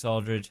shooting. Marcus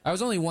Aldridge. I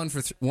was only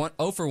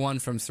 0 for 1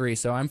 from 3,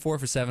 so I'm 4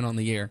 for 7 on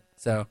the year.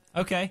 So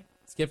okay,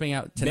 skipping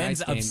out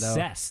tonight's game, though.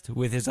 Obsessed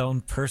with his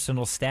own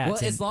personal stats. Well,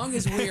 as long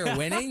as we are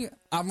winning,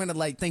 I'm gonna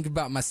think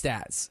about my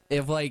stats.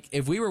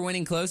 If we were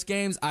winning close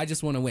games, I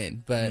just want to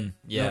win. But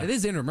it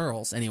is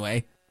intramurals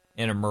anyway.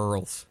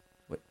 Intramurals.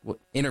 What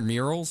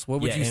intramurals?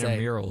 What would you say?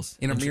 Intramurals.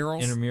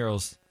 Intramurals.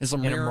 Intramurals. It's a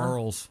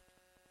intramurals.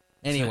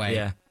 Anyway,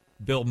 yeah.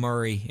 Bill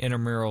Murray,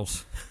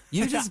 intramurals.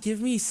 You just give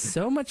me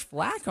so much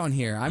flack on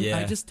here.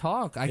 I just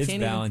talk. It's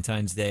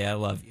Valentine's Day. I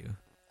love you.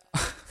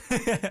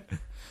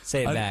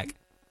 Say it back.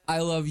 I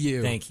love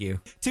you. Thank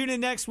you. Tune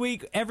in next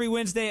week, every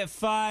Wednesday at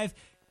 5.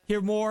 Hear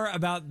more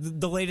about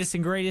the latest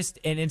and greatest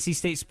in NC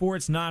State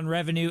sports,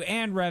 non-revenue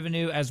and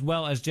revenue, as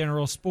well as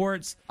general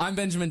sports. I'm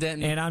Benjamin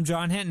Denton. And I'm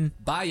John Hinton.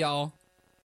 Bye, y'all.